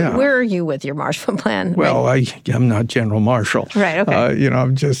class. that. Yeah. Where are you with your Marshall Plan? Well, I'm not General Marshall. Right, okay.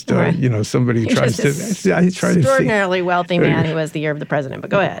 I'm just, somebody You're tries just to... I try to extraordinarily wealthy man who has the ear of the president, but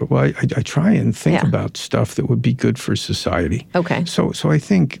go ahead. Well, I try and think about stuff that would be good for society. Okay. So I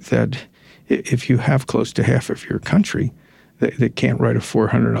think that if you have close to half of your country that can't write a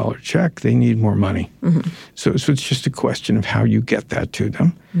 $400 check, they need more money. So it's just a question of how you get that to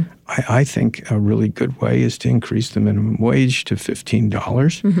them. I think a really good way is to increase the minimum wage to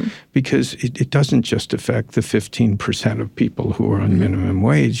 $15 because it doesn't just affect the 15% of people who are on minimum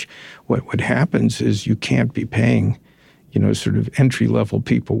wage. What happens is you can't be paying sort of entry-level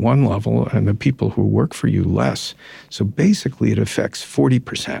people one level and the people who work for you less. So basically it affects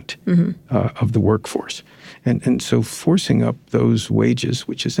 40% of the workforce. And so forcing up those wages,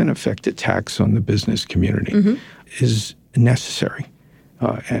 which is in effect a tax on the business community, is necessary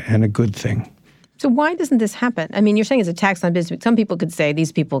and a good thing. So why doesn't this happen? I mean, you're saying it's a tax on business. Some people could say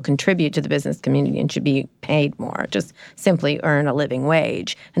these people contribute to the business community and should be paid more, just simply earn a living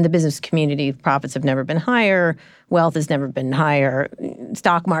wage. And the business community profits have never been higher, wealth has never been higher,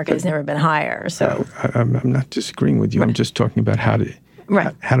 stock market has never been higher. So I'm not disagreeing with you. I'm just talking about how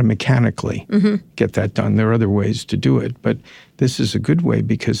to mechanically get that done. There are other ways to do it, but this is a good way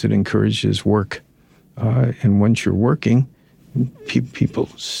because it encourages work. And once you're working, people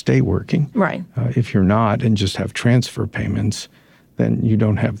stay working. Right. If you're not and just have transfer payments, then you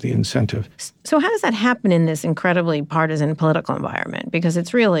don't have the incentive. So how does that happen in this incredibly partisan political environment? Because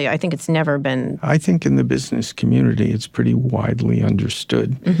it's really, I think it's never been... I think in the business community, it's pretty widely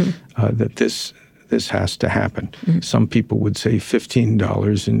understood that this has to happen. Some people would say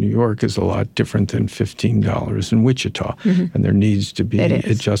 $15 in New York is a lot different than $15 in Wichita, and there needs to be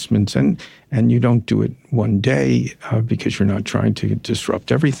adjustments. And you don't do it one day because you're not trying to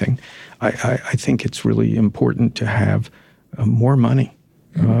disrupt everything. I think it's really important to have more money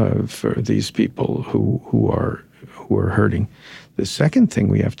for these people who are hurting. The second thing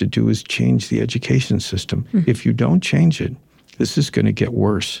we have to do is change the education system. If you don't change it, this is going to get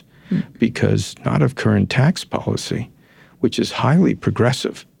worse. Because not of current tax policy, which is highly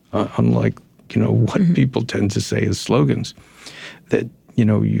progressive, unlike what people tend to say as slogans, that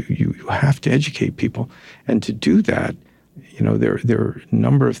you have to educate people, and to do that, there are a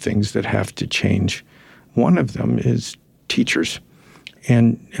number of things that have to change. One of them is teachers,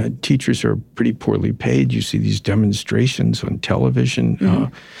 and teachers are pretty poorly paid. You see these demonstrations on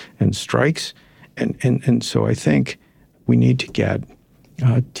television and strikes, and so I think we need to get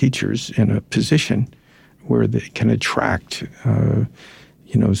teachers in a position where they can attract,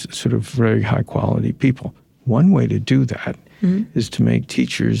 sort of very high-quality people. One way to do that is to make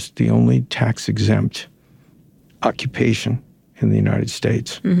teachers the only tax-exempt occupation in the United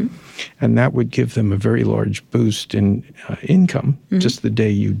States. And that would give them a very large boost in income just the day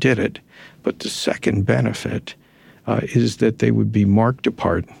you did it. But the second benefit is that they would be marked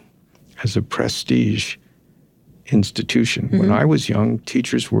apart as a prestige institution. When I was young,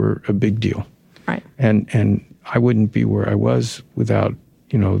 teachers were a big deal. Right. And I wouldn't be where I was without,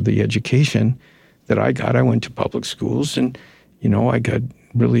 the education that I got. I went to public schools and, I got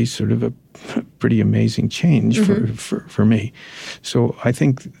really sort of a pretty amazing change for me. So I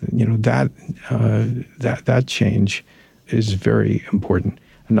think, that change is very important.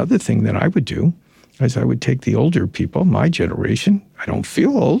 Another thing that I would do is I would take the older people, my generation. I don't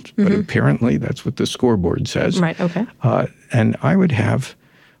feel old, but apparently that's what the scoreboard says. Right, okay. And I would have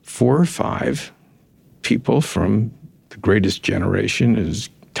 4 or 5 people from the greatest generation, as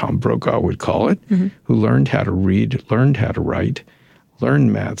Tom Brokaw would call it, who learned how to read, learned how to write,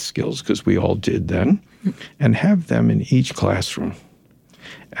 learned math skills, because we all did then, and have them in each classroom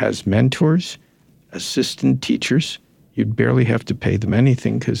as mentors, assistant teachers. You'd barely have to pay them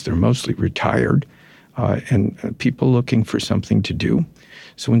anything because they're mostly retired, and people looking for something to do.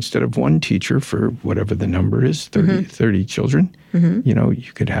 So instead of one teacher for whatever the number is, 30 children,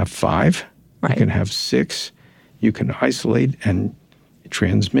 you could have 5, you can have 6, you can isolate and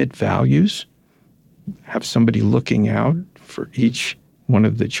transmit values, have somebody looking out for each one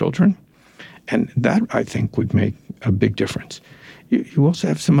of the children. And that, I think, would make a big difference. You also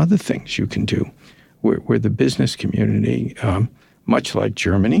have some other things you can do where the business community, much like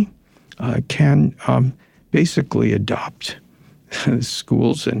Germany, can basically adopt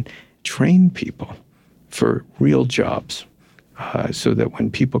schools and train people for real jobs so that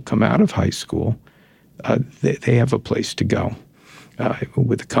when people come out of high school, they have a place to go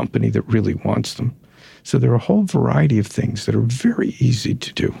with a company that really wants them. So there are a whole variety of things that are very easy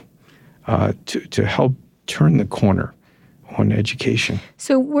to do to help turn the corner on education.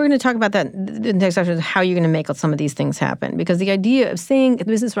 So we're going to talk about that in the next section, how you're going to make some of these things happen. Because the idea of saying, at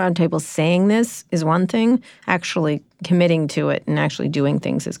the Business Roundtable, saying this is one thing, actually committing to it and actually doing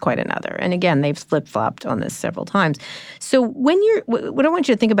things is quite another. And again, they've flip-flopped on this several times. So what I want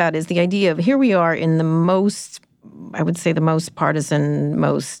you to think about is the idea of here we are in the most, I would say the most partisan,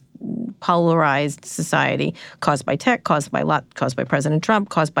 most polarized society caused by tech, caused by President Trump,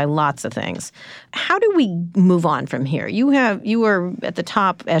 caused by lots of things. How do we move on from here? You are at the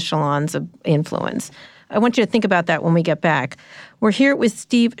top echelons of influence. I want you to think about that when we get back. We're here with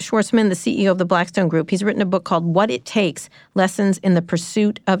Steve Schwarzman, the CEO of the Blackstone Group. He's written a book called What It Takes: Lessons in the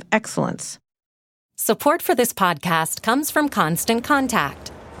Pursuit of Excellence. Support for this podcast comes from Constant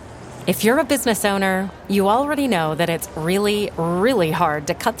Contact. If you're a business owner, you already know that it's really, really hard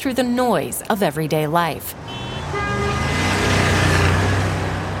to cut through the noise of everyday life.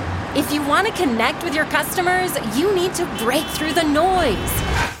 If you want to connect with your customers, you need to break through the noise.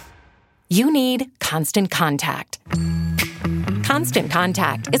 You need Constant Contact. Constant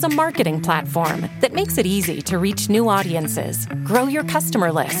Contact is a marketing platform that makes it easy to reach new audiences, grow your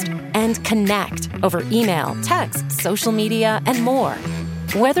customer list, and connect over email, text, social media, and more.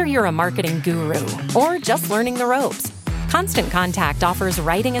 Whether you're a marketing guru or just learning the ropes, Constant Contact offers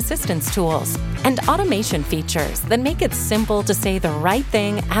writing assistance tools and automation features that make it simple to say the right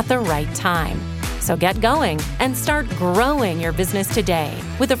thing at the right time. So get going and start growing your business today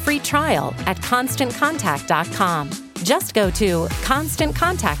with a free trial at ConstantContact.com. Just go to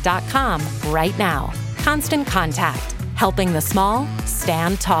ConstantContact.com right now. Constant Contact, helping the small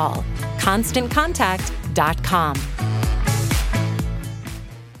stand tall. ConstantContact.com.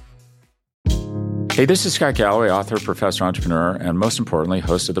 Hey, this is Scott Galloway, author, professor, entrepreneur, and most importantly,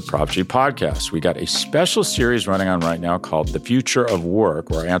 host of the Prop G podcast. We got a special series running on right now called The Future of Work,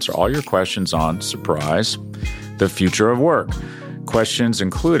 where I answer all your questions on, surprise, the future of work. Questions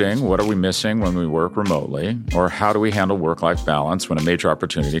including, what are we missing when we work remotely? Or how do we handle work-life balance when a major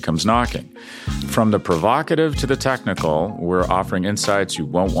opportunity comes knocking? From the provocative to the technical, we're offering insights you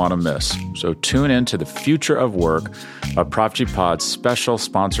won't want to miss. So tune in to The Future of Work, a Prop G Pod special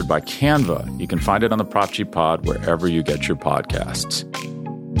sponsored by Canva. You can find it on the Prop G Pod wherever you get your podcasts.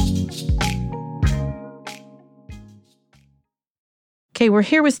 Okay, we're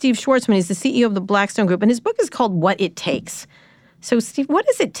here with Steve Schwarzman. He's the CEO of the Blackstone Group, and his book is called What It Takes. So, Steve, what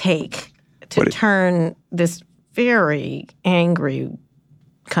does it take to turn this very angry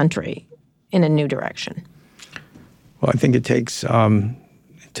country in a new direction? Well, I think it takes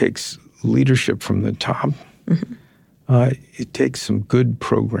leadership from the top. It takes some good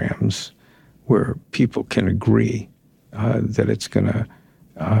programs where people can agree that it's going to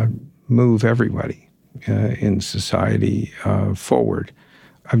move everybody in society forward.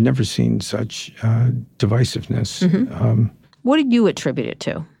 I've never seen such divisiveness. What do you attribute it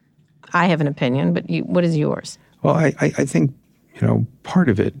to? I have an opinion, but what is yours? Well, I think, part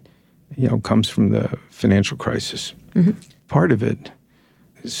of it, comes from the financial crisis. Part of it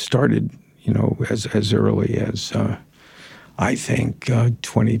started, as early as, I think,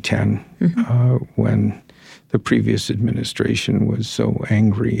 2010, when the previous administration was so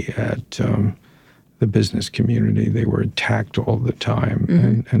angry at the business community. They were attacked all the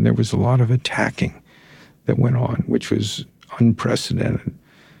time, and there was a lot of attacking that went on, which was unprecedented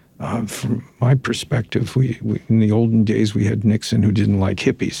from my perspective, we in the olden days, we had Nixon who didn't like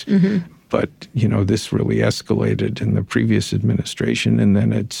hippies. But, this really escalated in the previous administration. And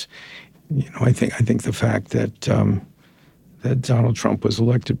then it's, I think the fact that that Donald Trump was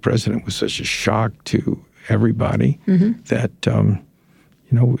elected president was such a shock to everybody that,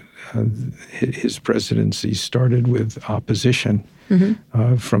 his presidency started with opposition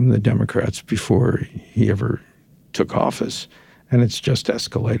from the Democrats before he ever took office. And it's just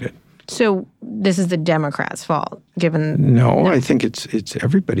escalated. So this is the Democrats' fault, given... No, I think it's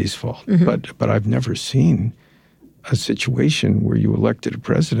everybody's fault. But I've never seen a situation where you elected a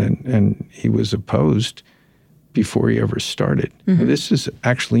president and he was opposed before he ever started. This is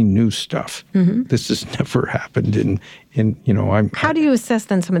actually new stuff. This has never happened How do you assess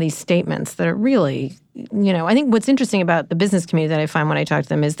then some of these statements that are really, I think what's interesting about the business community that I find when I talk to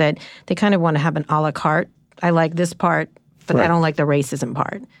them is that they kind of want to have an a la carte. I like this part, but I don't like the racism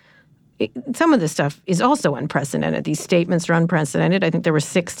part. Some of this stuff is also unprecedented. These statements are unprecedented. I think there were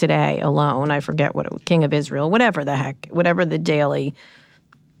 6 today alone. I forget what King of Israel, whatever the daily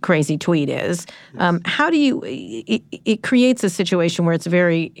crazy tweet is. How do you? It creates a situation where it's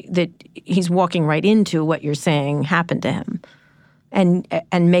that he's walking right into what you're saying happened to him, and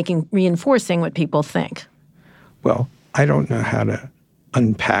reinforcing what people think. Well, I don't know how to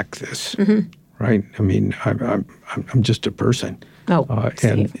unpack this. Right? I mean, I'm just a person. Oh,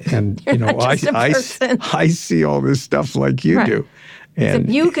 and I see all this stuff like you do. And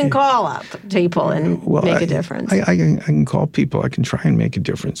so you can call up people and make a difference. I can call people. I can try and make a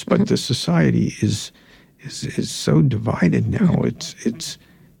difference. But the society is so divided now. It's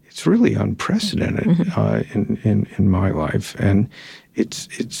really unprecedented in my life, and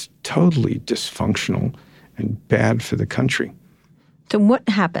it's totally dysfunctional and bad for the country. So what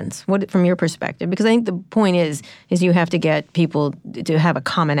happens? What, from your perspective? Because I think the point is you have to get people to have a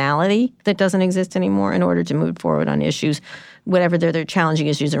commonality that doesn't exist anymore in order to move forward on issues, whatever they're challenging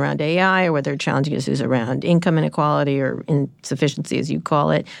issues around AI, or whether they're challenging issues around income inequality or insufficiency, as you call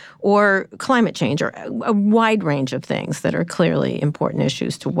it, or climate change, or a wide range of things that are clearly important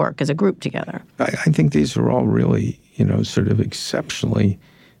issues to work as a group together. I think these are all really, sort of exceptionally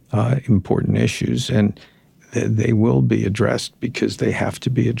important issues, and they will be addressed because they have to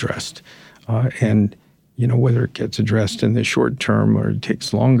be addressed. And, whether it gets addressed in the short term or it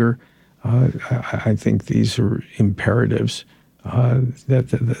takes longer, I think these are imperatives that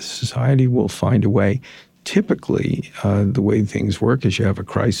the society will find a way. Typically, the way things work is you have a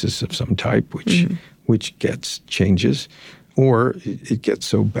crisis of some type, which gets changes, or it gets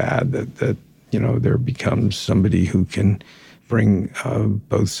so bad that there becomes somebody who can bring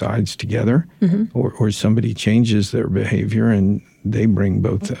both sides together, or somebody changes their behavior and they bring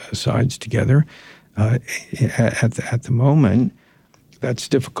both sides together. At the moment, that's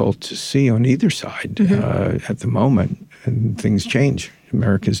difficult to see on either side at the moment, and things change.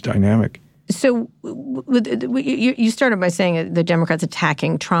 America's dynamic. So you started by saying the Democrats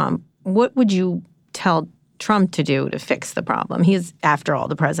attacking Trump. What would you tell Trump to do to fix the problem? He is, after all,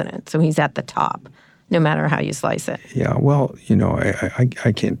 the president, so he's at the top, no matter how you slice it. Yeah, well,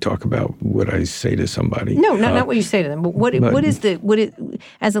 I can't talk about what I say to somebody. No, not what you say to them. But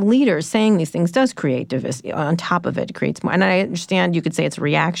as a leader, saying these things does create division. On top of it creates more. And I understand you could say it's a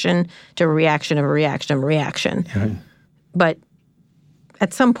reaction to a reaction of a reaction of a reaction. Yeah. But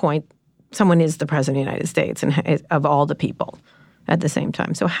at some point, someone is the president of the United States and of all the people at the same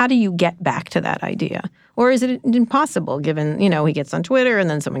time. So how do you get back to that idea? Or is it impossible given, he gets on Twitter and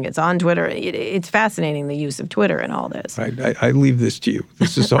then someone gets on Twitter? It's fascinating, the use of Twitter and all this. I leave this to you.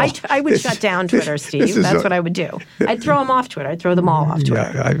 This is all. I would shut down Twitter, Steve. That's what I would do. I'd throw them off Twitter. I'd throw them all off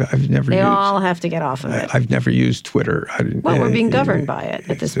Twitter. Yeah, I've never They all have to get off of it. I've never used Twitter. We're being governed by it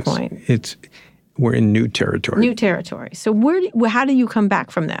at this point. We're in new territory. New territory. So how do you come back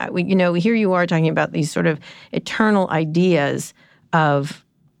from that? Here you are talking about these sort of eternal ideas of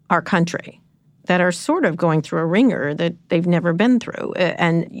our country that are sort of going through a ringer that they've never been through.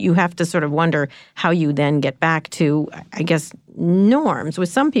 And you have to sort of wonder how you then get back to, I guess, norms. With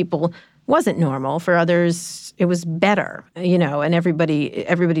some people, wasn't normal. For others, it was better, and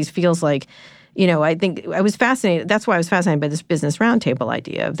everybody's feels like, I think I was fascinated. That's why I was fascinated by this business roundtable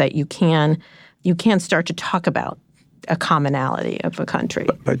idea of that you can start to talk about a commonality of a country.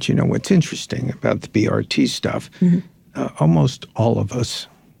 But what's interesting about the BRT stuff, almost all of us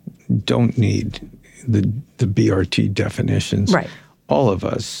don't need the BRT definitions. Right. All of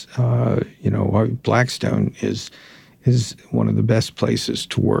us, Blackstone is one of the best places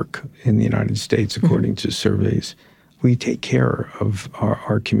to work in the United States, according to surveys. We take care of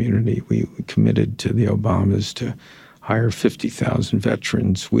our community. We committed to the Obamas to hire 50,000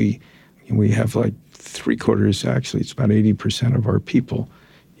 veterans. We have like 3/4, actually, it's about 80% of our people,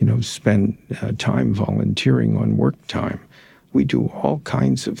 spend time volunteering on work time. We do all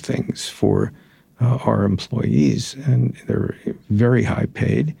kinds of things for our employees, and they're very high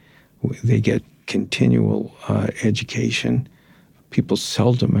paid. They get continual education. People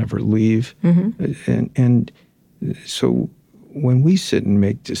seldom ever leave. And so when we sit and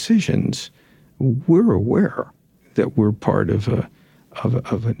make decisions, we're aware that we're part of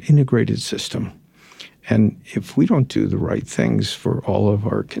an integrated system. And if we don't do the right things for all of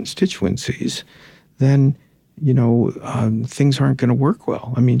our constituencies, then things aren't going to work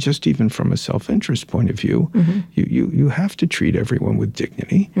well. I mean, just even from a self-interest point of view, you have to treat everyone with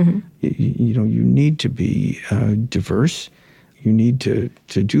dignity. You need to be diverse. You need to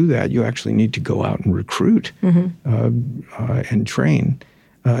do that. You actually need to go out and recruit and train.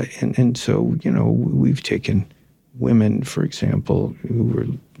 And so, we've taken women, for example, who were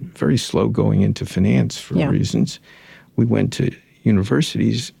very slow going into finance for reasons. We went to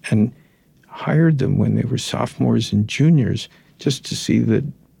universities and hired them when they were sophomores and juniors just to see that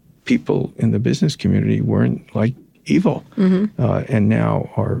people in the business community weren't like evil. And now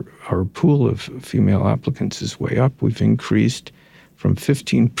our pool of female applicants is way up. We've increased from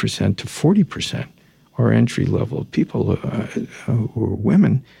 15% to 40% our entry-level people who are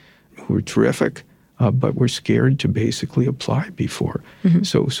women who are terrific, but were scared to basically apply before.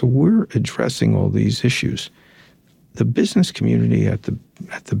 So we're addressing all these issues. The business community at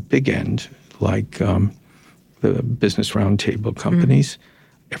the big end, like the business roundtable companies,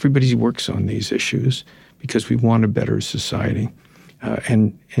 everybody works on these issues because we want a better society.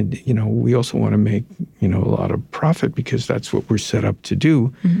 And we also want to make, a lot of profit because that's what we're set up to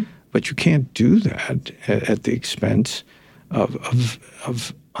do. But you can't do that at the expense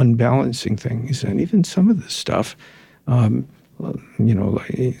of unbalancing things. And even some of this stuff,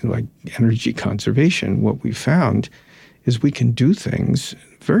 like energy conservation, what we found is we can do things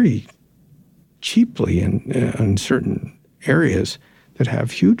very cheaply in certain areas that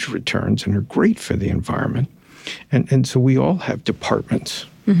have huge returns and are great for the environment. And so we all have departments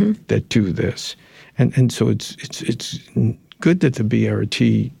that do this. And so it's good that the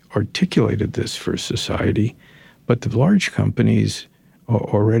BRT articulated this for society, but the large companies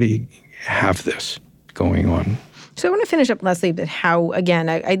already have this going on. So I want to finish up, Leslie, but how, again,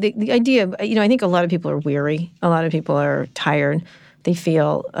 the idea of, I think a lot of people are weary. A lot of people are tired. They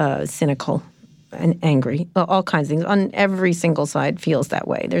feel cynical and angry. All kinds of things. On every single side feels that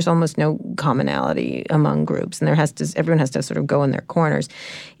way. There's almost no commonality among groups, and everyone has to sort of go in their corners.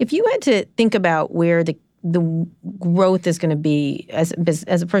 If you had to think about where the growth is going to be as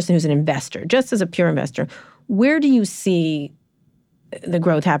a person who's an investor, just as a pure investor, where do you see the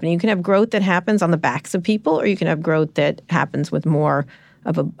growth happening? You can have growth that happens on the backs of people, or you can have growth that happens with more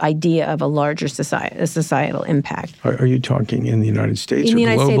of an idea of a larger societal impact. Are you talking in the United States or globally? In the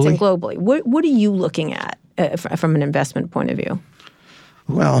United States and globally. What are you looking at from an investment point of view?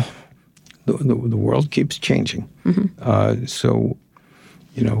 Well, the world keeps changing. So,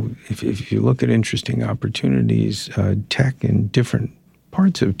 if you look at interesting opportunities, tech and different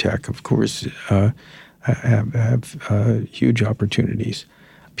parts of tech, of course, have huge opportunities.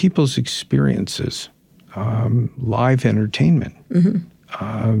 People's experiences, live entertainment.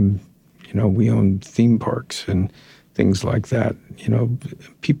 We own theme parks and things like that.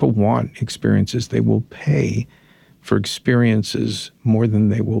 People want experiences. They will pay for experiences more than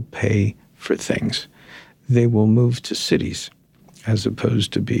they will pay for things. They will move to cities as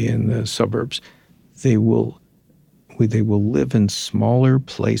opposed to be in the suburbs. They will live in smaller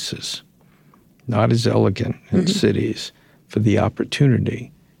places, not as elegant in cities, for the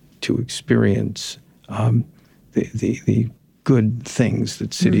opportunity to experience the good things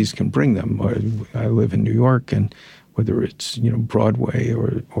that cities can bring them. I live in New York, and whether it's Broadway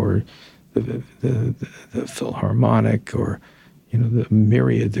or the Philharmonic or the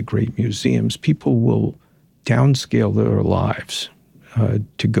myriad, the great museums, people will downscale their lives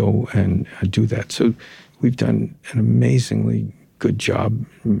to go and do that. So we've done an amazingly good job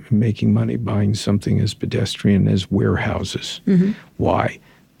making money buying something as pedestrian as warehouses. Why?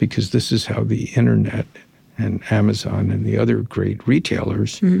 Because this is how the internet and Amazon and the other great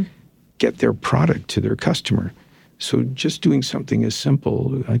retailers get their product to their customer. So just doing something as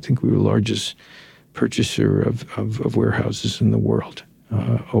simple, I think we were the largest purchaser of warehouses in the world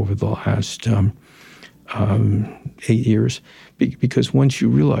over the last 8 years. Because once you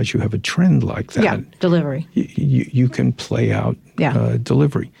realize you have a trend like that, delivery, you can play out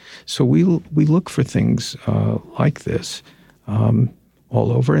delivery. So we look for things like this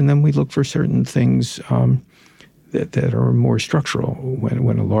all over, and then we look for certain things that are more structural.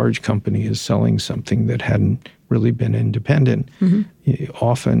 When a large company is selling something that hadn't really been independent,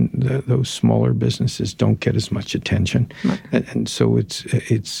 often those smaller businesses don't get as much attention. Right. And so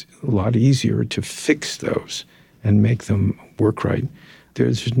it's a lot easier to fix those and make them work right.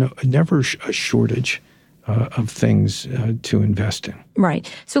 There's never a shortage of things to invest in.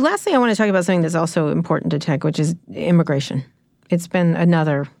 Right. So lastly, I want to talk about something that's also important to tech, which is immigration. It's been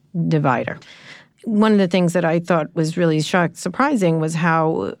another divider. One of the things that I thought was really surprising was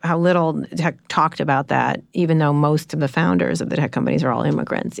how little tech talked about that, even though most of the founders of the tech companies are all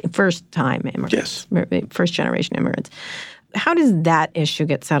immigrants, first-time immigrants, first-generation immigrants. How does that issue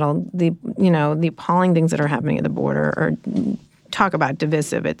get settled? The appalling things that are happening at the border, or talk about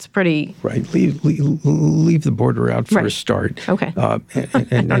divisive. It's pretty right. Leave the border out for a start. Okay. I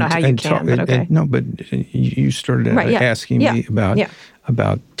don't know how you can, but okay. But you started asking me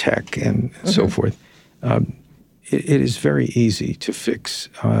about tech and so forth. It is very easy to fix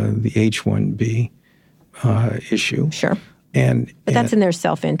the H-1B issue. Sure. But that's in their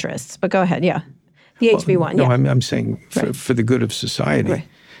self-interests. But go ahead, The HB1, No, I'm saying for the good of society.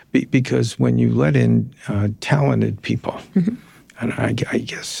 Right. Because when you let in talented people, and I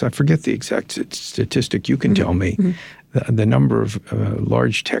guess I forget the exact statistic, you can tell me, the number of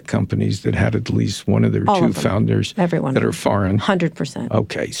large tech companies that had at least one of their two founders that are foreign. 100%.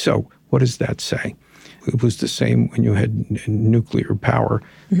 Okay, so what does that say? It was the same when you had nuclear power.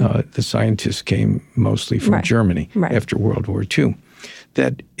 The scientists came mostly from Germany after World War II.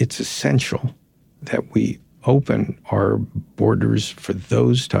 That it's essential that we open our borders for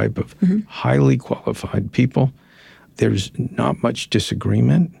those type of highly qualified people. There's not much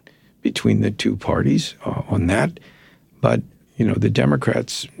disagreement between the two parties on that. But, the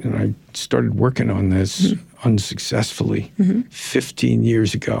Democrats, and I started working on this unsuccessfully 15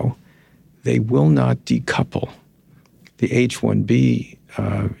 years ago, they will not decouple the H-1B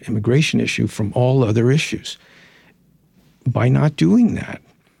immigration issue from all other issues. By not doing that,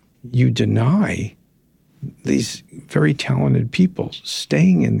 you deny these very talented people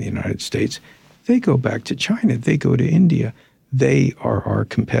staying in the United States. They go back to China. They go to India. They are our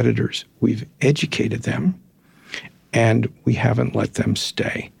competitors. We've educated them, and we haven't let them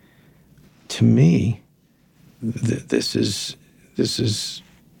stay. To me, this is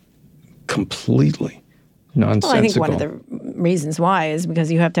completely nonsensical. Well, I think one of the reasons why is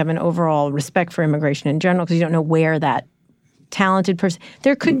because you have to have an overall respect for immigration in general, because you don't know where that talented person.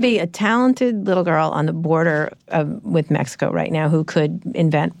 There could be a talented little girl on the border with Mexico right now who could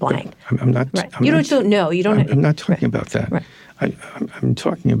invent blank. I'm not. Right. You don't know. You don't. I'm not talking about that. Right. I'm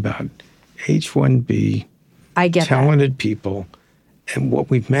talking about H-1B. I get talented people, and what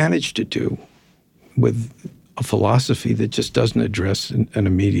we've managed to do with a philosophy that just doesn't address an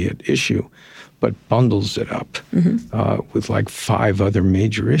immediate issue, but bundles it up with like 5 other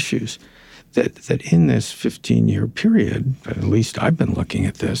major issues. That in this 15-year period, at least I've been looking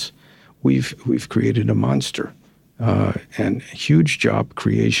at this, we've created a monster and huge job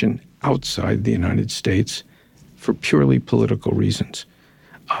creation outside the United States for purely political reasons.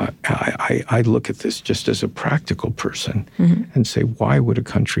 I look at this just as a practical person and say, why would a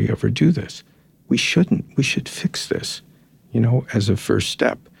country ever do this? We shouldn't. We should fix this, as a first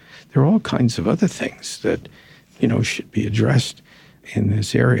step. There are all kinds of other things that, should be addressed in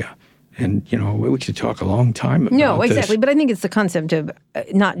this area. And, we could talk a long time about No, exactly. this. But I think it's the concept of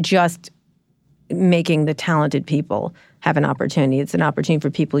not just making the talented people have an opportunity. It's an opportunity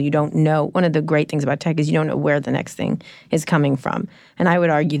for people you don't know. One of the great things about tech is you don't know where the next thing is coming from. And I would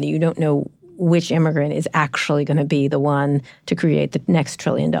argue that you don't know which immigrant is actually going to be the one to create the next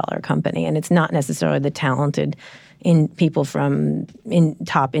trillion-dollar company. And it's not necessarily the talented people from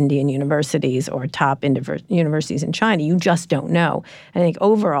top Indian universities or top universities in China. You just don't know. And I think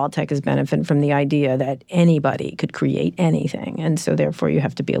overall tech has benefited from the idea that anybody could create anything. And so therefore you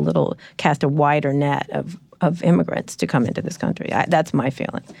have to cast a wider net of immigrants to come into this country. That's my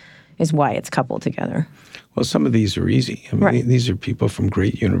feeling, is why it's coupled together. Well, some of these are easy. I mean, these are people from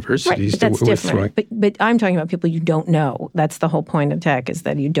great universities. Right, but that's different. But I'm talking about people you don't know. That's the whole point of tech, is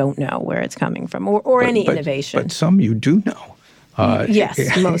that you don't know where it's coming from, or any innovation. But some you do know. Yes,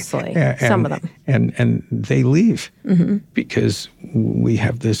 mostly. Some of them. And they leave because we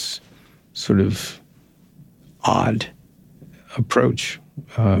have this sort of odd approach.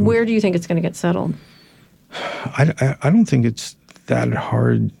 Where do you think it's going to get settled? I don't think it's that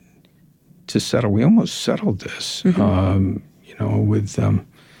hard to settle. We almost settled this, with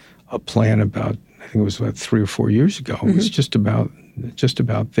a plan about, I think it was about 3 or 4 years ago. It was just about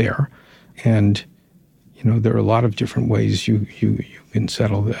there. And, there are a lot of different ways you can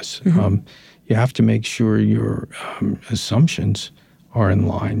settle this. you have to make sure your assumptions are in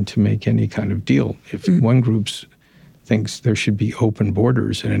line to make any kind of deal. If one group thinks there should be open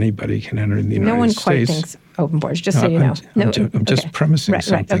borders and anybody can enter the United States. No one quite thinks open borders, just so you know. I'm just premising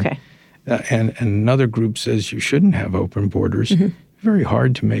something. Right, okay. And another group says you shouldn't have open borders. Very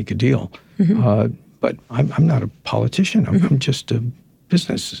hard to make a deal. But I'm not a politician. I'm just a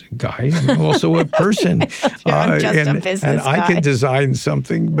business guy. I'm also a person. just a business and guy. I can design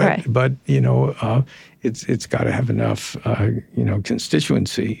something, but it's got to have enough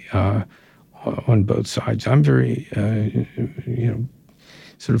constituency on both sides. I'm very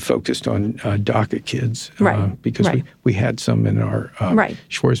sort of focused on DACA kids because we had some in our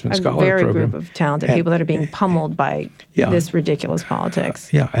Schwarzman Scholar Program. A very group of talented people that are being pummeled by this ridiculous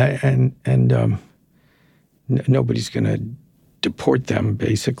politics. Nobody's going to deport them,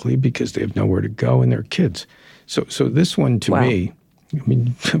 basically, because they have nowhere to go and they're kids. So this one, to me, I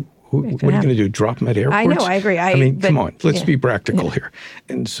mean, what are you going to do, drop them at airports? I know, I agree. Come on, let's be practical here.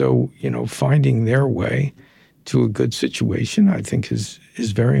 And so, finding their way to a good situation, I think, is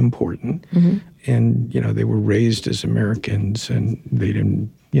very important. And, they were raised as Americans and they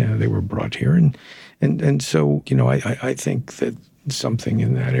didn't, they were brought here. And so, I think that something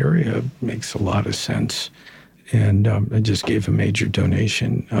in that area makes a lot of sense. And I just gave a major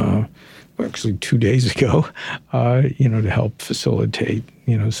donation, actually 2 days ago, to help facilitate,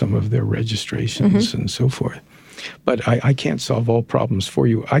 some of their registrations and so forth. But I can't solve all problems for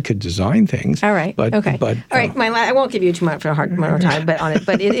you. I could design things. All right. But, okay. But, all right. I won't give you too much for a hard time,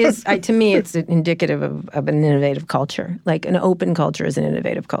 but it is to me it's indicative of an innovative culture. Like an open culture is an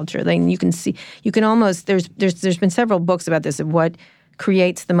innovative culture. Like you can almost there's been several books about this of what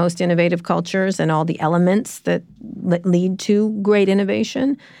creates the most innovative cultures and all the elements that lead to great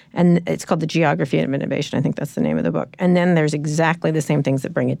innovation. And it's called The Geography of Innovation. I think that's the name of the book. And then there's exactly the same things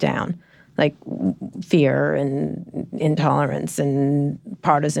that bring it down, like fear and intolerance and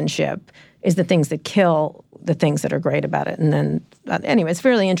partisanship is the things that kill the things that are great about it. And then, anyway, it's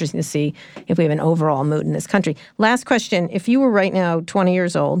really interesting to see if we have an overall mood in this country. Last question. If you were right now 20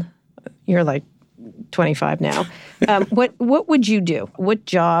 years old, you're like 25 now, what would you do? What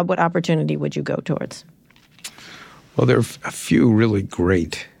job, what opportunity would you go towards? Well, there are a few really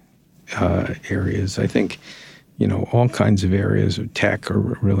great areas. I think, all kinds of areas of tech are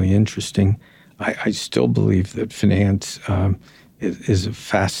really interesting. I still believe that finance is a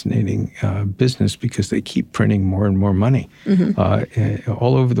fascinating business because they keep printing more and more money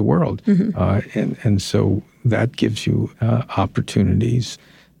all over the world. And so that gives you opportunities.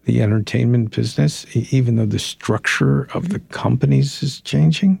 The entertainment business, even though the structure of the companies is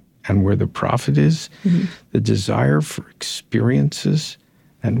changing and where the profit is, the desire for experiences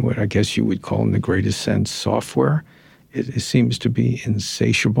and what I guess you would call in the greatest sense software, it seems to be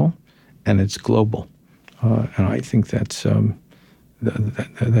insatiable and it's global. And I think that's a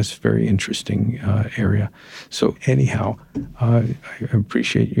very interesting area. So anyhow, I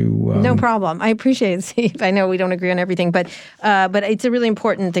appreciate you. No problem. I appreciate it, Steve. I know we don't agree on everything, but it's a really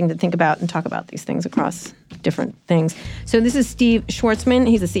important thing to think about and talk about these things across different things. So this is Steve Schwarzman.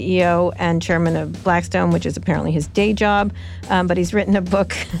 He's the CEO and chairman of Blackstone, which is apparently his day job. But he's written a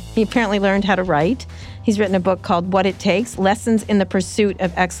book. He apparently learned how to write. He's written a book called What It Takes, Lessons in the Pursuit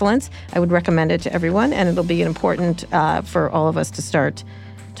of Excellence. I would recommend it to everyone, and it'll be important for all of us to start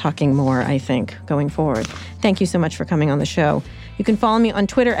talking more, I think, going forward. Thank you so much for coming on the show. You can follow me on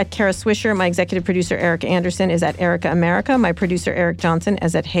Twitter at Kara Swisher. My executive producer, Erica Anderson, is at Erica America. My producer, Eric Johnson,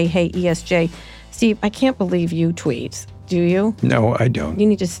 is at HeyHeyESJ. Steve, I can't believe you tweet. Do you? No, I don't. You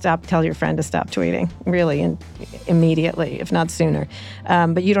need to tell your friend to stop tweeting, really, and immediately, if not sooner.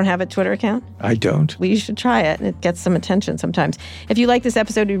 But you don't have a Twitter account? I don't. Well, you should try it. It gets some attention sometimes. If you like this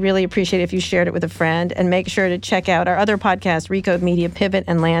episode, we'd really appreciate it if you shared it with a friend. And make sure to check out our other podcasts, Recode Media, Pivot,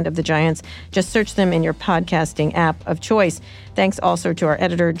 and Land of the Giants. Just search them in your podcasting app of choice. Thanks also to our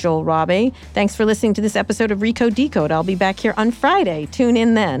editor, Joel Robbie. Thanks for listening to this episode of Recode Decode. I'll be back here on Friday. Tune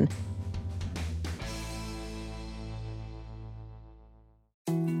in then.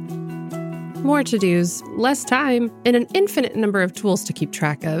 More to-dos, less time, and an infinite number of tools to keep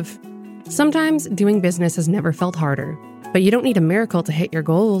track of. Sometimes doing business has never felt harder, but you don't need a miracle to hit your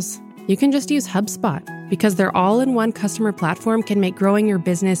goals. You can just use HubSpot, because their all-in-one customer platform can make growing your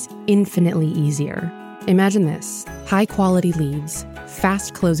business infinitely easier. Imagine this: high-quality leads,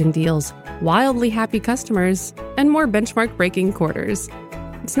 fast closing deals, wildly happy customers, and more benchmark-breaking quarters.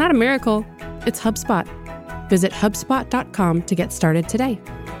 It's not a miracle, it's HubSpot. Visit HubSpot.com to get started today.